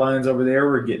sidelines over there,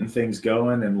 we're getting things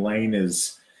going, and Lane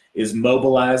is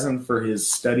mobilizing for his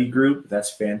study group.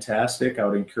 That's fantastic. I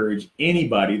would encourage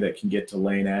anybody that can get to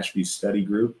Lane Ashby's study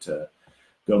group to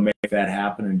go make that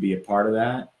happen and be a part of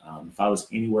that. If I was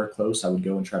anywhere close, I would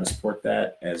go and try to support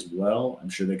that as well. I'm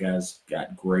sure the guys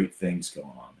got great things going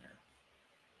on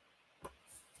there.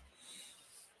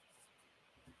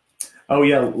 Oh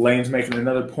yeah, Lane's making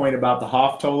another point about the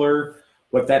Hoftoller.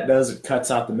 What that does, it cuts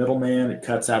out the middleman. It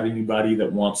cuts out anybody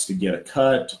that wants to get a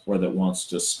cut or that wants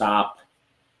to stop,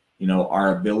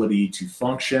 our ability to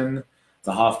function.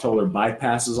 The Hoftoller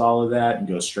bypasses all of that and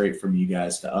goes straight from you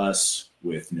guys to us.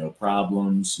 with no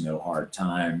problems, no hard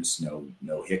times,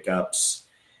 no hiccups.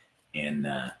 And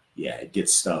yeah, it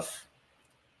gets stuff.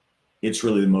 It's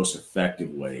really the most effective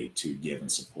way to give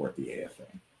and support the AFA.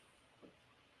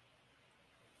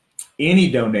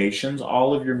 Any donations,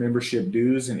 all of your membership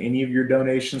dues and any of your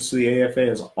donations to the AFA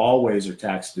as always are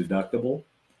tax deductible.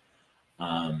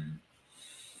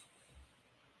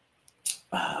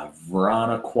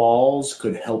 Verona Qualls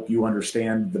could help you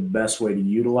understand the best way to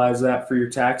utilize that for your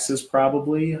taxes,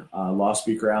 probably. Law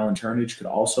Speaker Alan Turnage could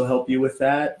also help you with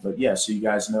that. But yeah, so you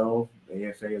guys know the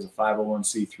AFA is a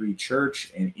 501c3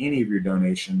 church, and any of your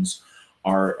donations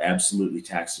are absolutely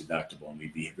tax deductible. And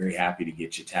we'd be very happy to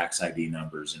get you tax ID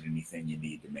numbers and anything you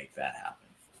need to make that happen.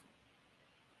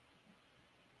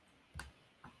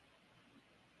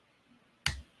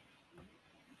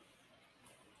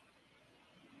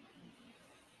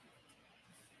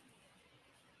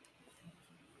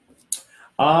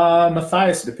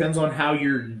 Matthias, it depends on how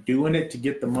you're doing it to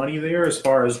get the money there. As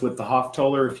far as with the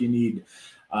Hoftoller, if you need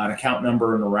an account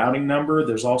number and a routing number,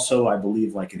 there's also, I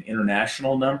believe, like an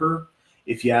international number.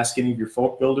 If you ask any of your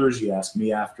folk builders, you ask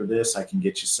me after this, I can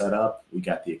get you set up. We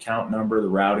got the account number, the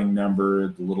routing number,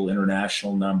 the little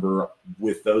international number.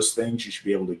 With those things, you should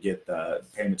be able to get the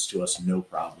payments to us, no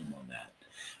problem on that.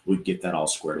 We get that all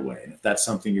squared away. And if that's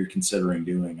something you're considering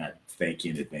doing, I thank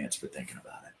you in advance for thinking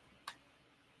about it.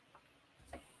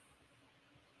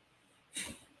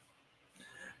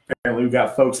 Apparently, we've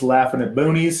got folks laughing at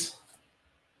boonies.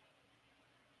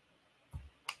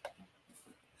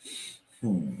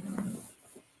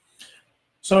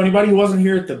 So anybody who wasn't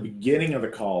here at the beginning of the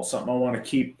call, something I want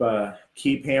to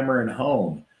keep hammering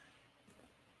home.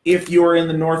 If you're in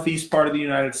the northeast part of the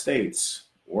United States,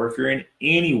 or if you're in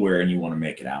anywhere and you want to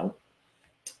make it out,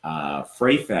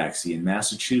 Freyfaxi in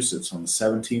Massachusetts on the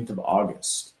 17th of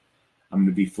August. I'm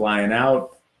going to be flying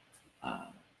out.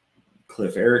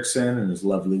 Cliff Erickson and his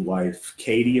lovely wife,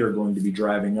 Katie, are going to be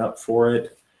driving up for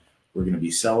it. We're going to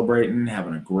be celebrating,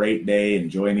 having a great day,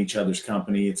 enjoying each other's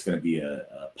company. It's going to be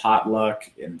a potluck,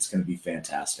 and it's going to be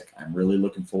fantastic. I'm really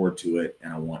looking forward to it,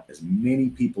 and I want as many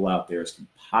people out there as can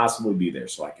possibly be there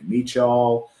so I can meet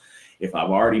y'all if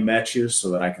I've already met you, so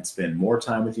that I can spend more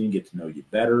time with you and get to know you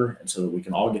better, and so that we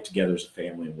can all get together as a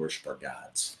family and worship our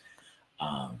gods.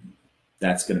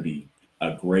 That's going to be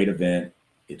a great event.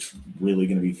 It's really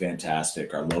going to be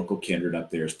fantastic. Our local kindred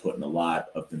up there is putting a lot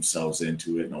of themselves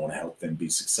into it, and I want to help them be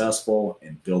successful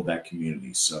and build that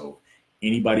community. So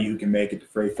anybody who can make it to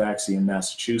Freyfaxi in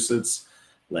Massachusetts,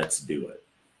 let's do it.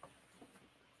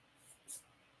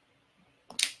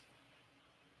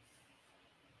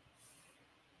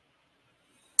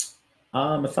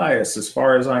 Matthias, as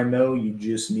far as I know, you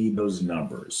just need those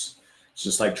numbers. It's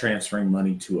just like transferring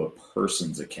money to a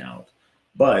person's account.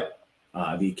 But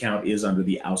the account is under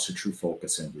the Asatru Folk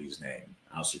Assembly's name,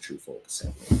 Asatru Folk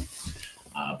Assembly.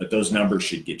 But those numbers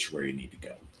should get you where you need to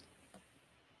go.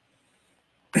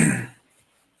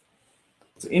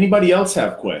 Does anybody else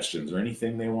have questions or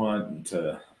anything they want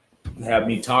to have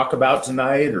me talk about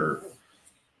tonight, or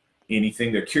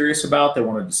anything they're curious about they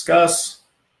want to discuss?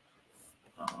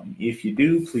 If you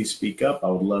do, please speak up. I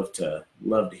would love to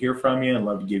hear from you and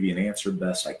love to give you an answer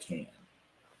best I can.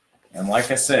 And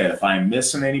like I said, if I'm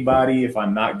missing anybody, if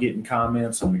I'm not getting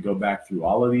comments, I'm going to go back through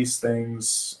all of these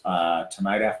things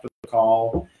tonight after the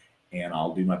call, and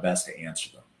I'll do my best to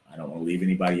answer them. I don't want to leave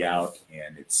anybody out,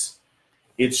 and it's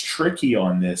tricky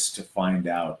on this to find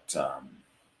out, to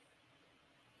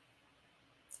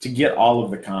get all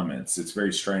of the comments. It's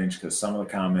very strange because some of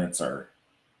the comments are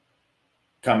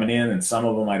coming in, and some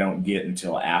of them I don't get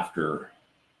until afterwards.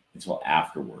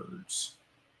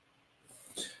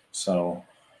 So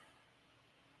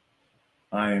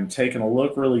I am taking a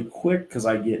look really quick because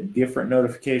I get different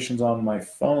notifications on my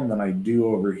phone than I do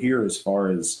over here as far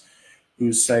as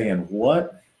who's saying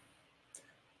what.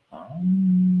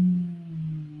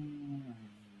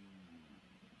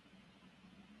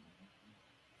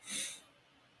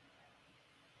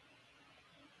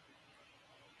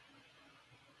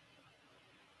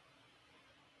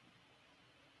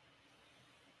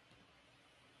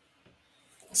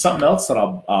 Something else that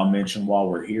I'll mention while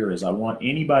we're here is I want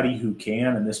anybody who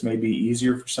can, and this may be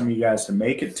easier for some of you guys to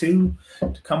make it to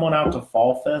come on out to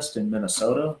Fall Fest in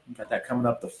Minnesota. We've got that coming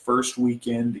up the first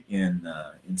weekend in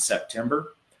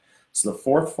September. It's the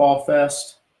fourth Fall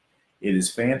Fest. It is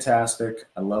fantastic.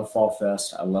 I love Fall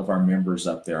Fest. I love our members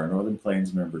up there. Our Northern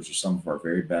Plains members are some of our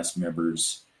very best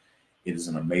members. It is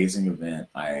an amazing event.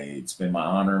 It's been my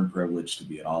honor and privilege to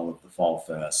be at all of the Fall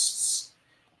Fests.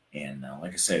 And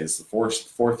like I say, it's the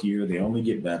fourth year. They only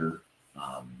get better.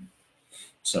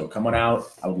 So come on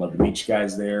out. I would love to meet you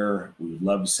guys there. We would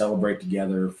love to celebrate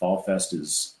together. Fall Fest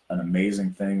is an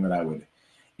amazing thing that I would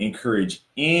encourage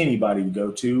anybody to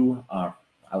go to. I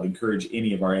would encourage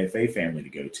any of our AFA family to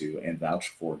go to and vouch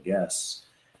for guests.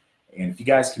 And if you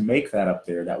guys can make that up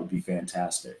there, that would be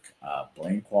fantastic.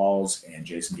 Blaine Qualls and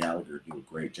Jason Gallagher do a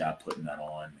great job putting that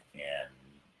on. And,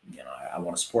 I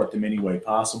want to support them any way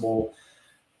possible.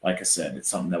 Like I said, it's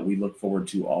something that we look forward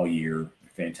to all year.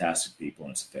 Fantastic people,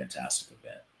 and it's a fantastic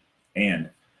event. And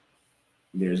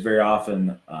there's very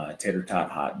often tater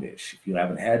tot hot dish. If you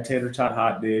haven't had tater tot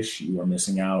hot dish, you are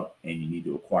missing out, and you need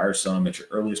to acquire some at your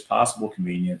earliest possible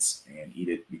convenience and eat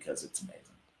it because it's amazing.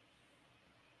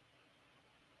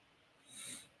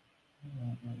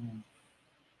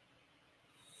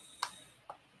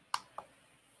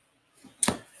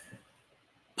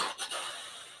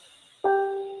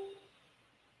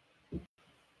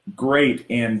 Great.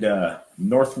 And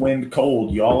Northwind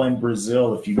Cold, y'all in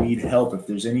Brazil, if you need help, if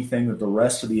there's anything that the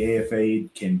rest of the AFA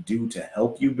can do to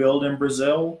help you build in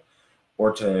Brazil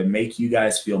or to make you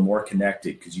guys feel more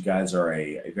connected, because you guys are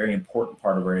a very important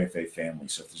part of our AFA family.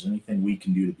 So if there's anything we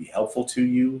can do to be helpful to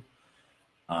you,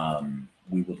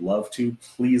 we would love to.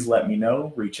 Please let me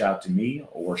know. Reach out to me,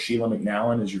 or Sheila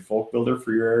McNallen is your folk builder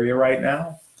for your area right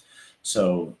now.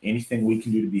 So anything we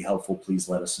can do to be helpful, please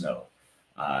let us know.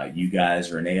 You guys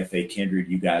are an AFA kindred.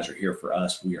 You guys are here for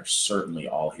us. We are certainly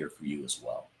all here for you as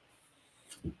well.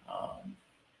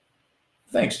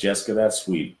 Thanks, Jessica. That's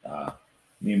sweet.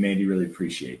 Me and Mandy really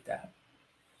appreciate that.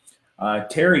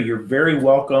 Terry, you're very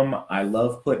welcome. I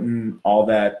love putting all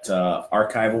that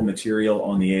archival material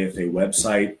on the AFA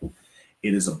website.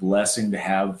 It is a blessing to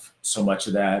have so much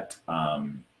of that.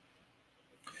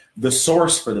 The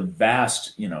source for the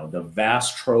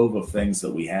vast trove of things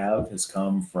that we have has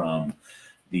come from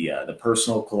the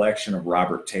personal collection of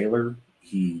Robert Taylor.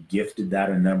 He gifted that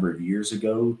a number of years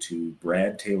ago to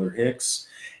Brad Taylor Hicks,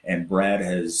 and Brad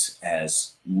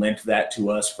has lent that to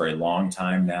us for a long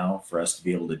time now for us to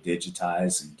be able to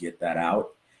digitize and get that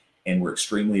out. And we're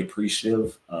extremely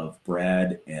appreciative of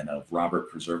Brad and of Robert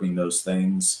preserving those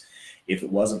things. If it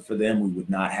wasn't for them, we would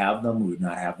not have them. We would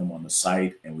not have them on the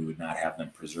site, and we would not have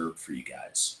them preserved for you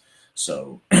guys.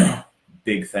 So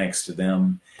big thanks to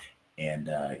them.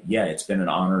 And yeah, it's been an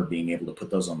honor being able to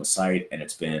put those on the site, and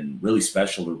it's been really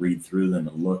special to read through them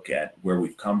and look at where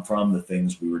we've come from, the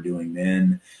things we were doing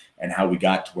then, and how we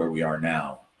got to where we are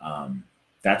now.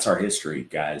 That's our history,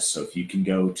 guys. So if you can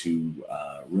go to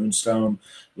Runestone,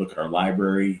 look at our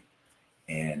library,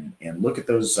 and look at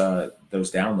those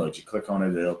downloads. You click on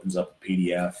it, it opens up a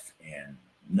PDF, and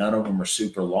none of them are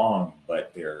super long,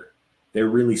 but they're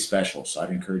really special. So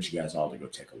I'd encourage you guys all to go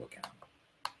take a look at them.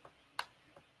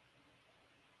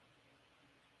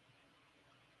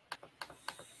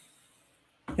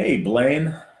 Hey,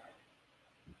 Blaine.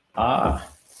 Haminya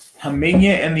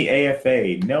and the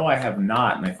AFA. No, I have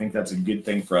not, and I think that's a good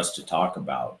thing for us to talk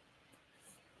about.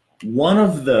 One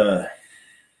of the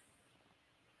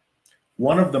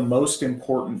most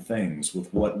important things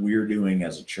with what we're doing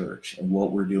as a church and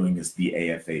what we're doing as the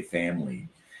AFA family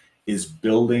is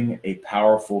building a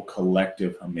powerful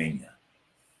collective Haminya.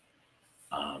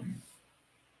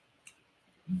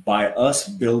 By us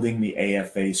building the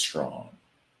AFA strong,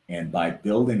 and by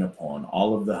building upon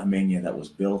all of the Haminya that was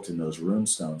built in those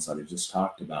runestones that I just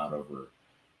talked about over,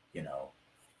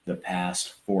 the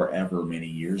past forever many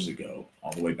years ago,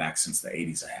 all the way back since the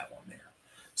 80s I have on there.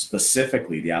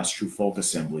 Specifically, the Asatru Folk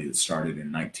Assembly that started in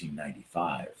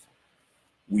 1995.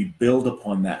 We build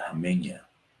upon that Haminya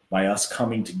by us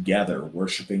coming together,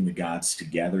 worshiping the gods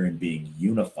together and being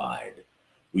unified.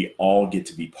 We all get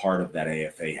to be part of that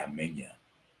AFA Haminya.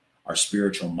 Our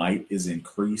spiritual might is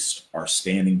increased. Our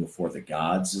standing before the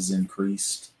gods is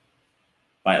increased.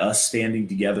 By us standing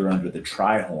together under the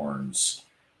tri-horns,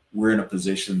 we're in a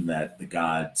position that the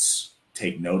gods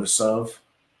take notice of,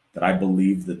 that I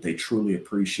believe that they truly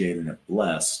appreciate and have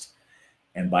blessed.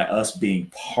 And by us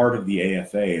being part of the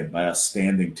AFA and by us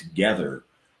standing together,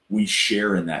 we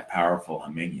share in that powerful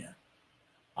Haminya.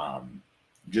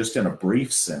 Just in a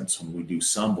brief sense, when we do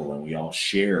Sumbel and we all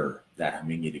share that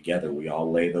Haminya together, we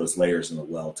all lay those layers in the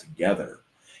well together,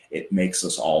 it makes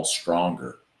us all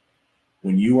stronger.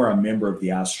 When you are a member of the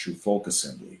Asatru Folk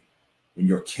Assembly, when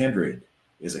your kindred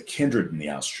is a kindred in the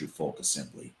Asatru Folk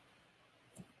Assembly,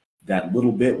 that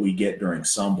little bit we get during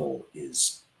Sumbel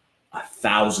is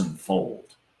 1,000-fold.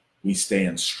 We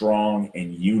stand strong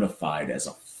and unified as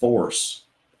a force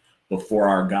before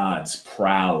our gods,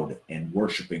 proud and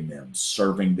worshiping them,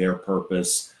 serving their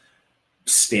purpose,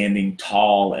 standing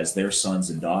tall as their sons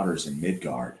and daughters in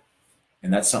Midgard.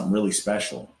 And that's something really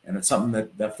special. And it's something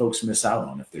that folks miss out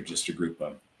on if they're just a group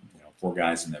of four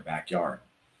guys in their backyard.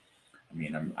 I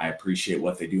mean, I appreciate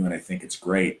what they do, and I think it's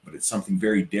great, but it's something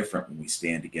very different when we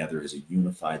stand together as a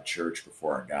unified church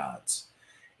before our gods.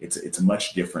 It's a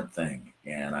much different thing,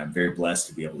 and I'm very blessed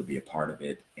to be able to be a part of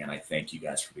it, and I thank you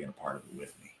guys for being a part of it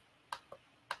with me.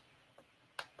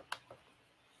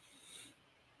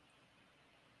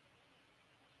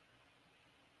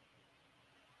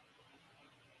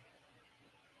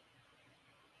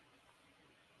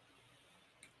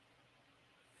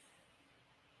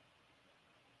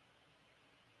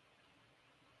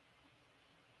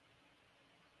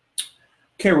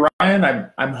 Okay, Ryan,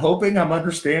 I'm hoping I'm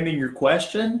understanding your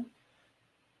question.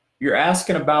 You're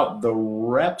asking about the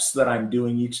reps that I'm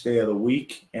doing each day of the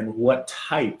week and what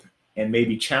type, and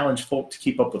maybe challenge folk to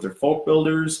keep up with their folk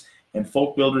builders and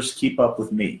folk builders to keep up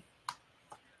with me.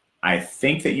 I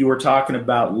think that you were talking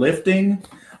about lifting.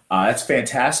 That's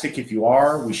fantastic if you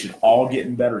are. We should all get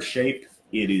in better shape.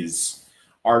 It is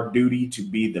our duty to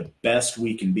be the best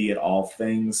we can be at all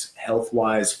things,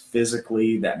 health-wise,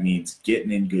 physically. That means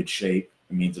getting in good shape.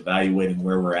 It means evaluating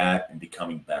where we're at and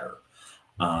becoming better.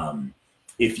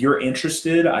 If you're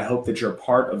interested, I hope that you're a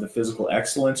part of the Physical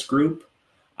Excellence group.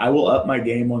 I will up my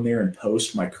game on there and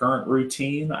post my current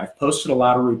routine. I've posted a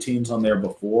lot of routines on there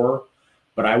before,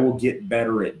 but I will get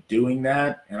better at doing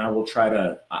that, and I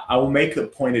will make a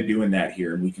point of doing that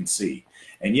here, and we can see.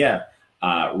 And yeah,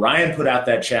 Ryan put out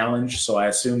that challenge, so I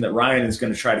assume that Ryan is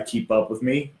going to try to keep up with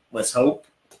me. Let's hope.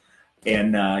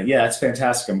 And yeah, it's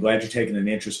fantastic. I'm glad you're taking an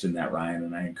interest in that, Ryan,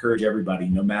 and I encourage everybody,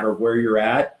 no matter where you're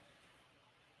at,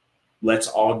 let's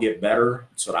all get better.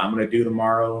 That's what I'm going to do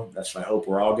tomorrow. That's what I hope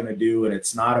we're all going to do. And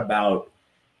it's not about,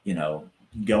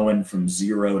 going from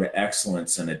zero to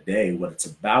excellence in a day. What it's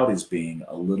about is being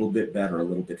a little bit better, a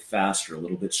little bit faster, a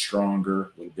little bit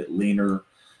stronger, a little bit leaner, a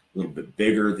little bit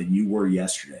bigger than you were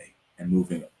yesterday, and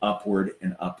moving upward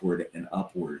and upward and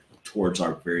upward towards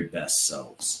our very best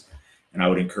selves. And I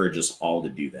would encourage us all to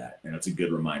do that. And it's a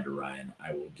good reminder, Ryan.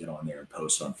 I will get on there and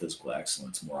post on physical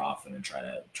excellence more often and try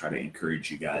to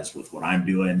encourage you guys with what I'm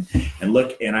doing.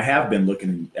 And I have been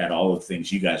looking at all the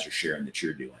things you guys are sharing that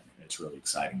you're doing. And it's really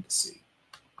exciting to see.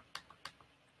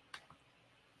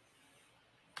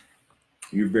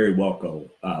 You're very welcome,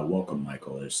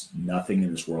 Michael. There's nothing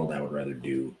in this world I would rather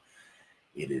do.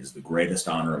 It is the greatest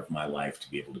honor of my life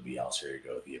to be able to be El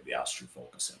Sergo of the Asatru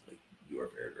Folk Assembly. You are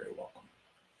very, very welcome.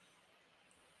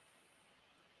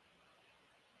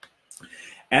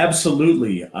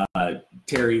 Absolutely,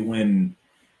 Terry. When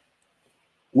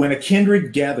a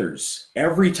kindred gathers,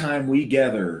 every time we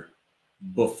gather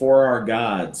before our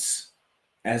gods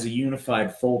as a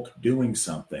unified folk doing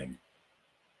something,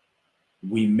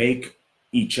 we make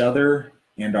each other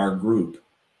and our group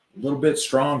a little bit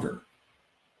stronger.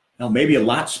 Now, maybe a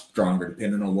lot stronger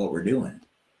depending on what we're doing.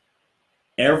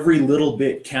 Every little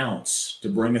bit counts to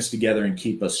bring us together and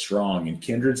keep us strong. And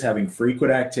kindred's having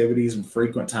frequent activities and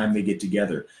frequent time they get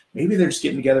together. Maybe they're just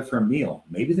getting together for a meal.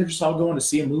 Maybe they're just all going to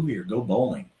see a movie or go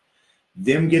bowling.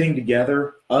 Them getting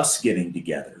together, us getting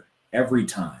together, every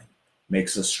time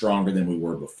makes us stronger than we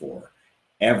were before.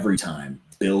 Every time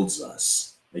builds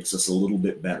us, makes us a little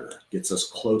bit better, gets us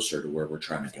closer to where we're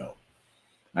trying to go.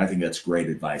 I think that's great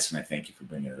advice, and I thank you for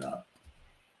bringing it up.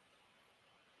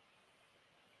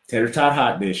 Tater tot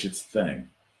hot dish, it's the thing.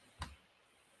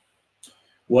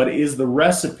 What is the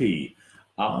recipe?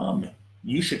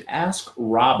 You should ask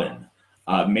Robin.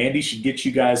 Mandy should get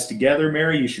you guys together.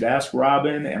 Mary, you should ask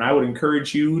Robin, and I would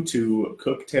encourage you to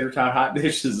cook tater tot hot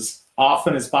dish as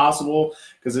often as possible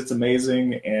because it's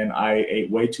amazing, and I ate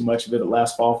way too much of it at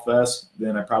last Fall Fest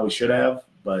than I probably should have,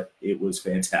 but it was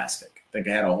fantastic. I think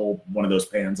I had a whole one of those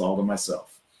pans all to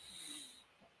myself.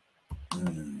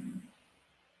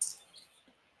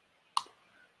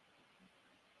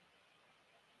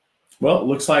 Well, it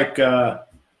looks like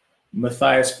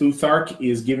Matthias Futhark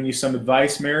is giving you some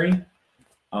advice, Mary.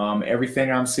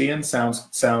 Everything I'm seeing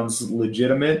sounds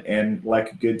legitimate and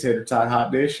like a good tater tot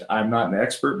hot dish. I'm not an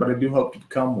expert, but I do hope to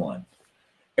become one.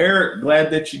 Eric,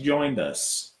 glad that you joined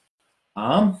us.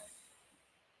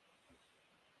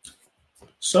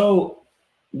 So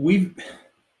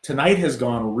tonight has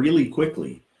gone really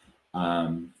quickly.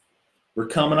 We're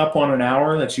coming up on an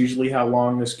hour. That's usually how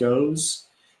long this goes.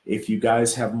 If you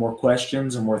guys have more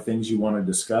questions and more things you want to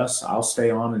discuss, I'll stay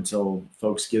on until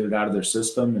folks get it out of their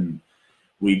system and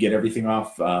we get everything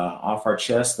off our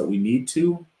chest that we need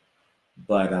to.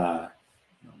 But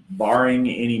barring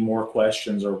any more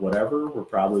questions or whatever, we're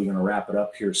probably going to wrap it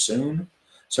up here soon.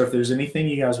 So if there's anything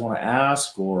you guys want to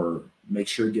ask or make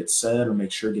sure it gets said or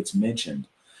make sure it gets mentioned,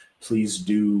 please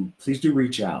do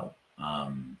reach out.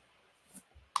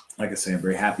 Like I say, I'm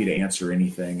very happy to answer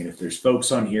anything. And if there's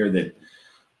folks on here that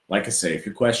like I say, if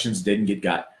your questions didn't get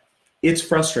got, it's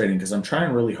frustrating because I'm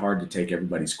trying really hard to take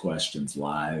everybody's questions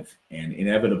live. And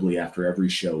inevitably, after every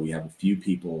show, we have a few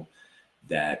people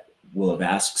that will have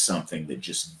asked something that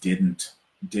just didn't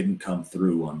come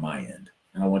through on my end.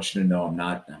 And I want you to know I'm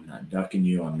not ducking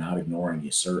you. I'm not ignoring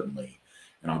you, certainly.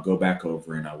 And I'll go back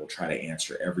over and I will try to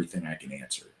answer everything I can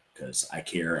answer because I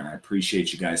care and I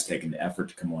appreciate you guys taking the effort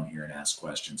to come on here and ask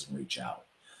questions and reach out.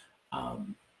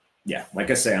 Yeah, like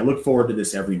I say, I look forward to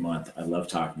this every month. I love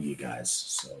talking to you guys.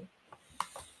 So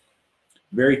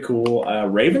very cool.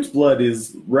 Raven's blood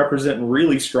is representing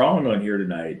really strong on here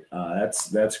tonight.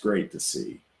 That's great to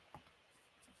see.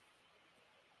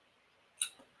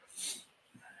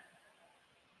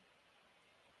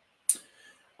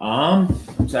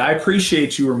 So I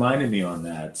appreciate you reminding me on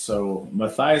that. So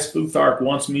Matthias Futhark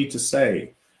wants me to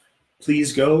say,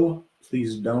 please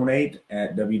donate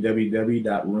at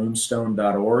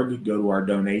www.runestone.org. Go to our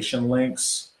donation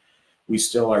links. We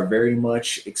still are very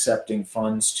much accepting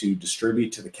funds to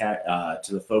distribute to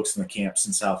the folks in the camps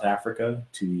in South Africa,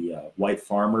 to the white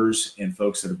farmers and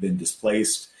folks that have been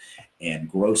displaced and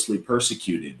grossly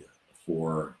persecuted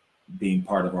for being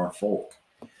part of our folk.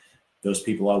 Those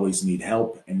people always need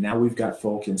help, and now we've got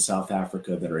folk in South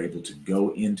Africa that are able to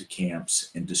go into camps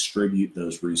and distribute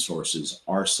those resources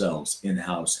ourselves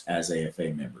in-house as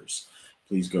AFA members.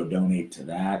 Please go donate to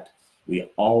that.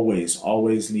 We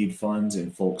always need funds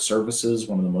in folk services.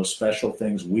 One of the most special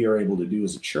things we are able to do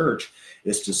as a church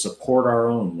is to support our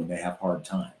own when they have hard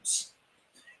times.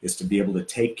 Is to be able to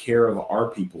take care of our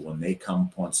people when they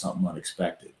come upon something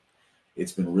unexpected.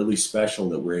 It's been really special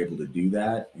that we're able to do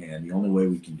that, and the only way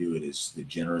we can do it is the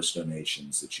generous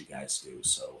donations that you guys do.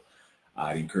 So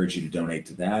I'd encourage you to donate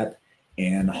to that.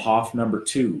 And HOF number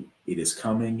 2, it is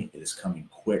coming. It is coming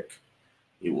quick.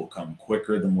 It will come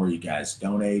quicker the more you guys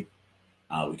donate.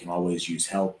 We can always use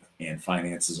help and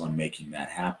finances on making that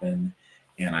happen.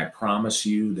 And I promise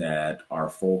you that our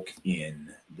folk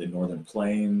in the Northern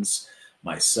Plains,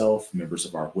 myself, members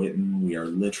of our Whitten, we are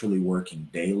literally working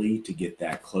daily to get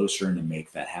that closer and to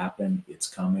make that happen. It's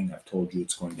coming. I've told you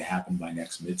it's going to happen by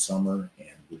next midsummer,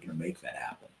 and we're going to make that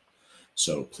happen.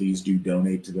 So please do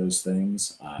donate to those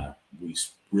things. We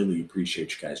really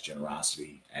appreciate you guys'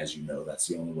 generosity. As you know, that's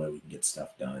the only way we can get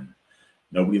stuff done.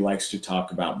 Nobody likes to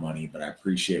talk about money, but I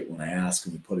appreciate when I ask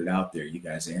and we put it out there. You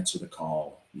guys answer the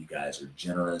call. You guys are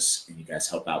generous, and you guys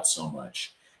help out so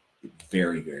much.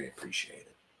 Very, very appreciated.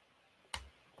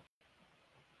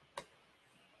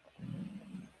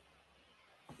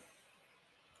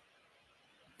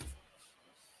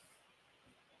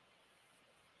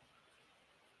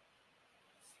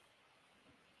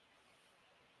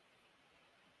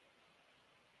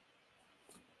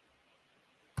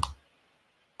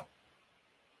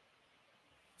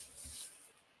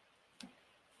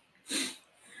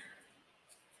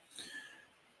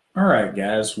 All right,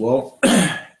 guys. Well,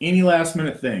 any last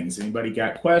minute things? Anybody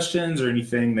got questions or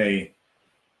anything they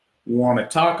want to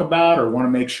talk about or want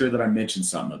to make sure that I mention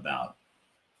something about?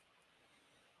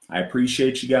 I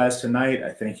appreciate you guys tonight.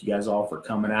 I thank you guys all for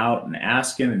coming out and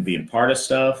asking and being part of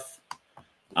stuff.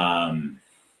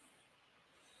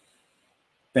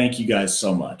 Thank you guys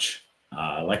so much.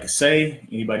 Like I say,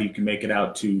 anybody who can make it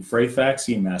out to Freyfax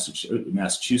in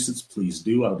Massachusetts, please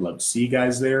do. I would love to see you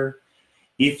guys there.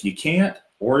 If you can't,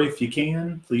 or if you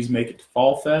can, please make it to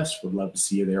Fall Fest. Would love to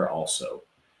see you there also.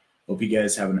 Hope you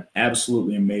guys have an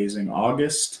absolutely amazing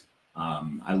August.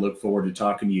 I look forward to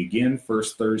talking to you again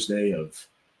first Thursday of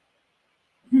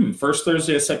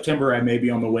September. I may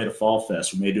be on the way to Fall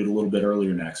Fest. We may do it a little bit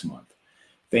earlier next month.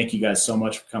 Thank you guys so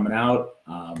much for coming out.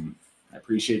 I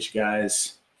appreciate you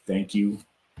guys. Thank you.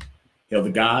 Hail the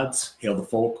gods, hail the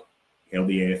folk, hail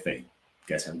the AFA. You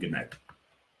guys have a good night.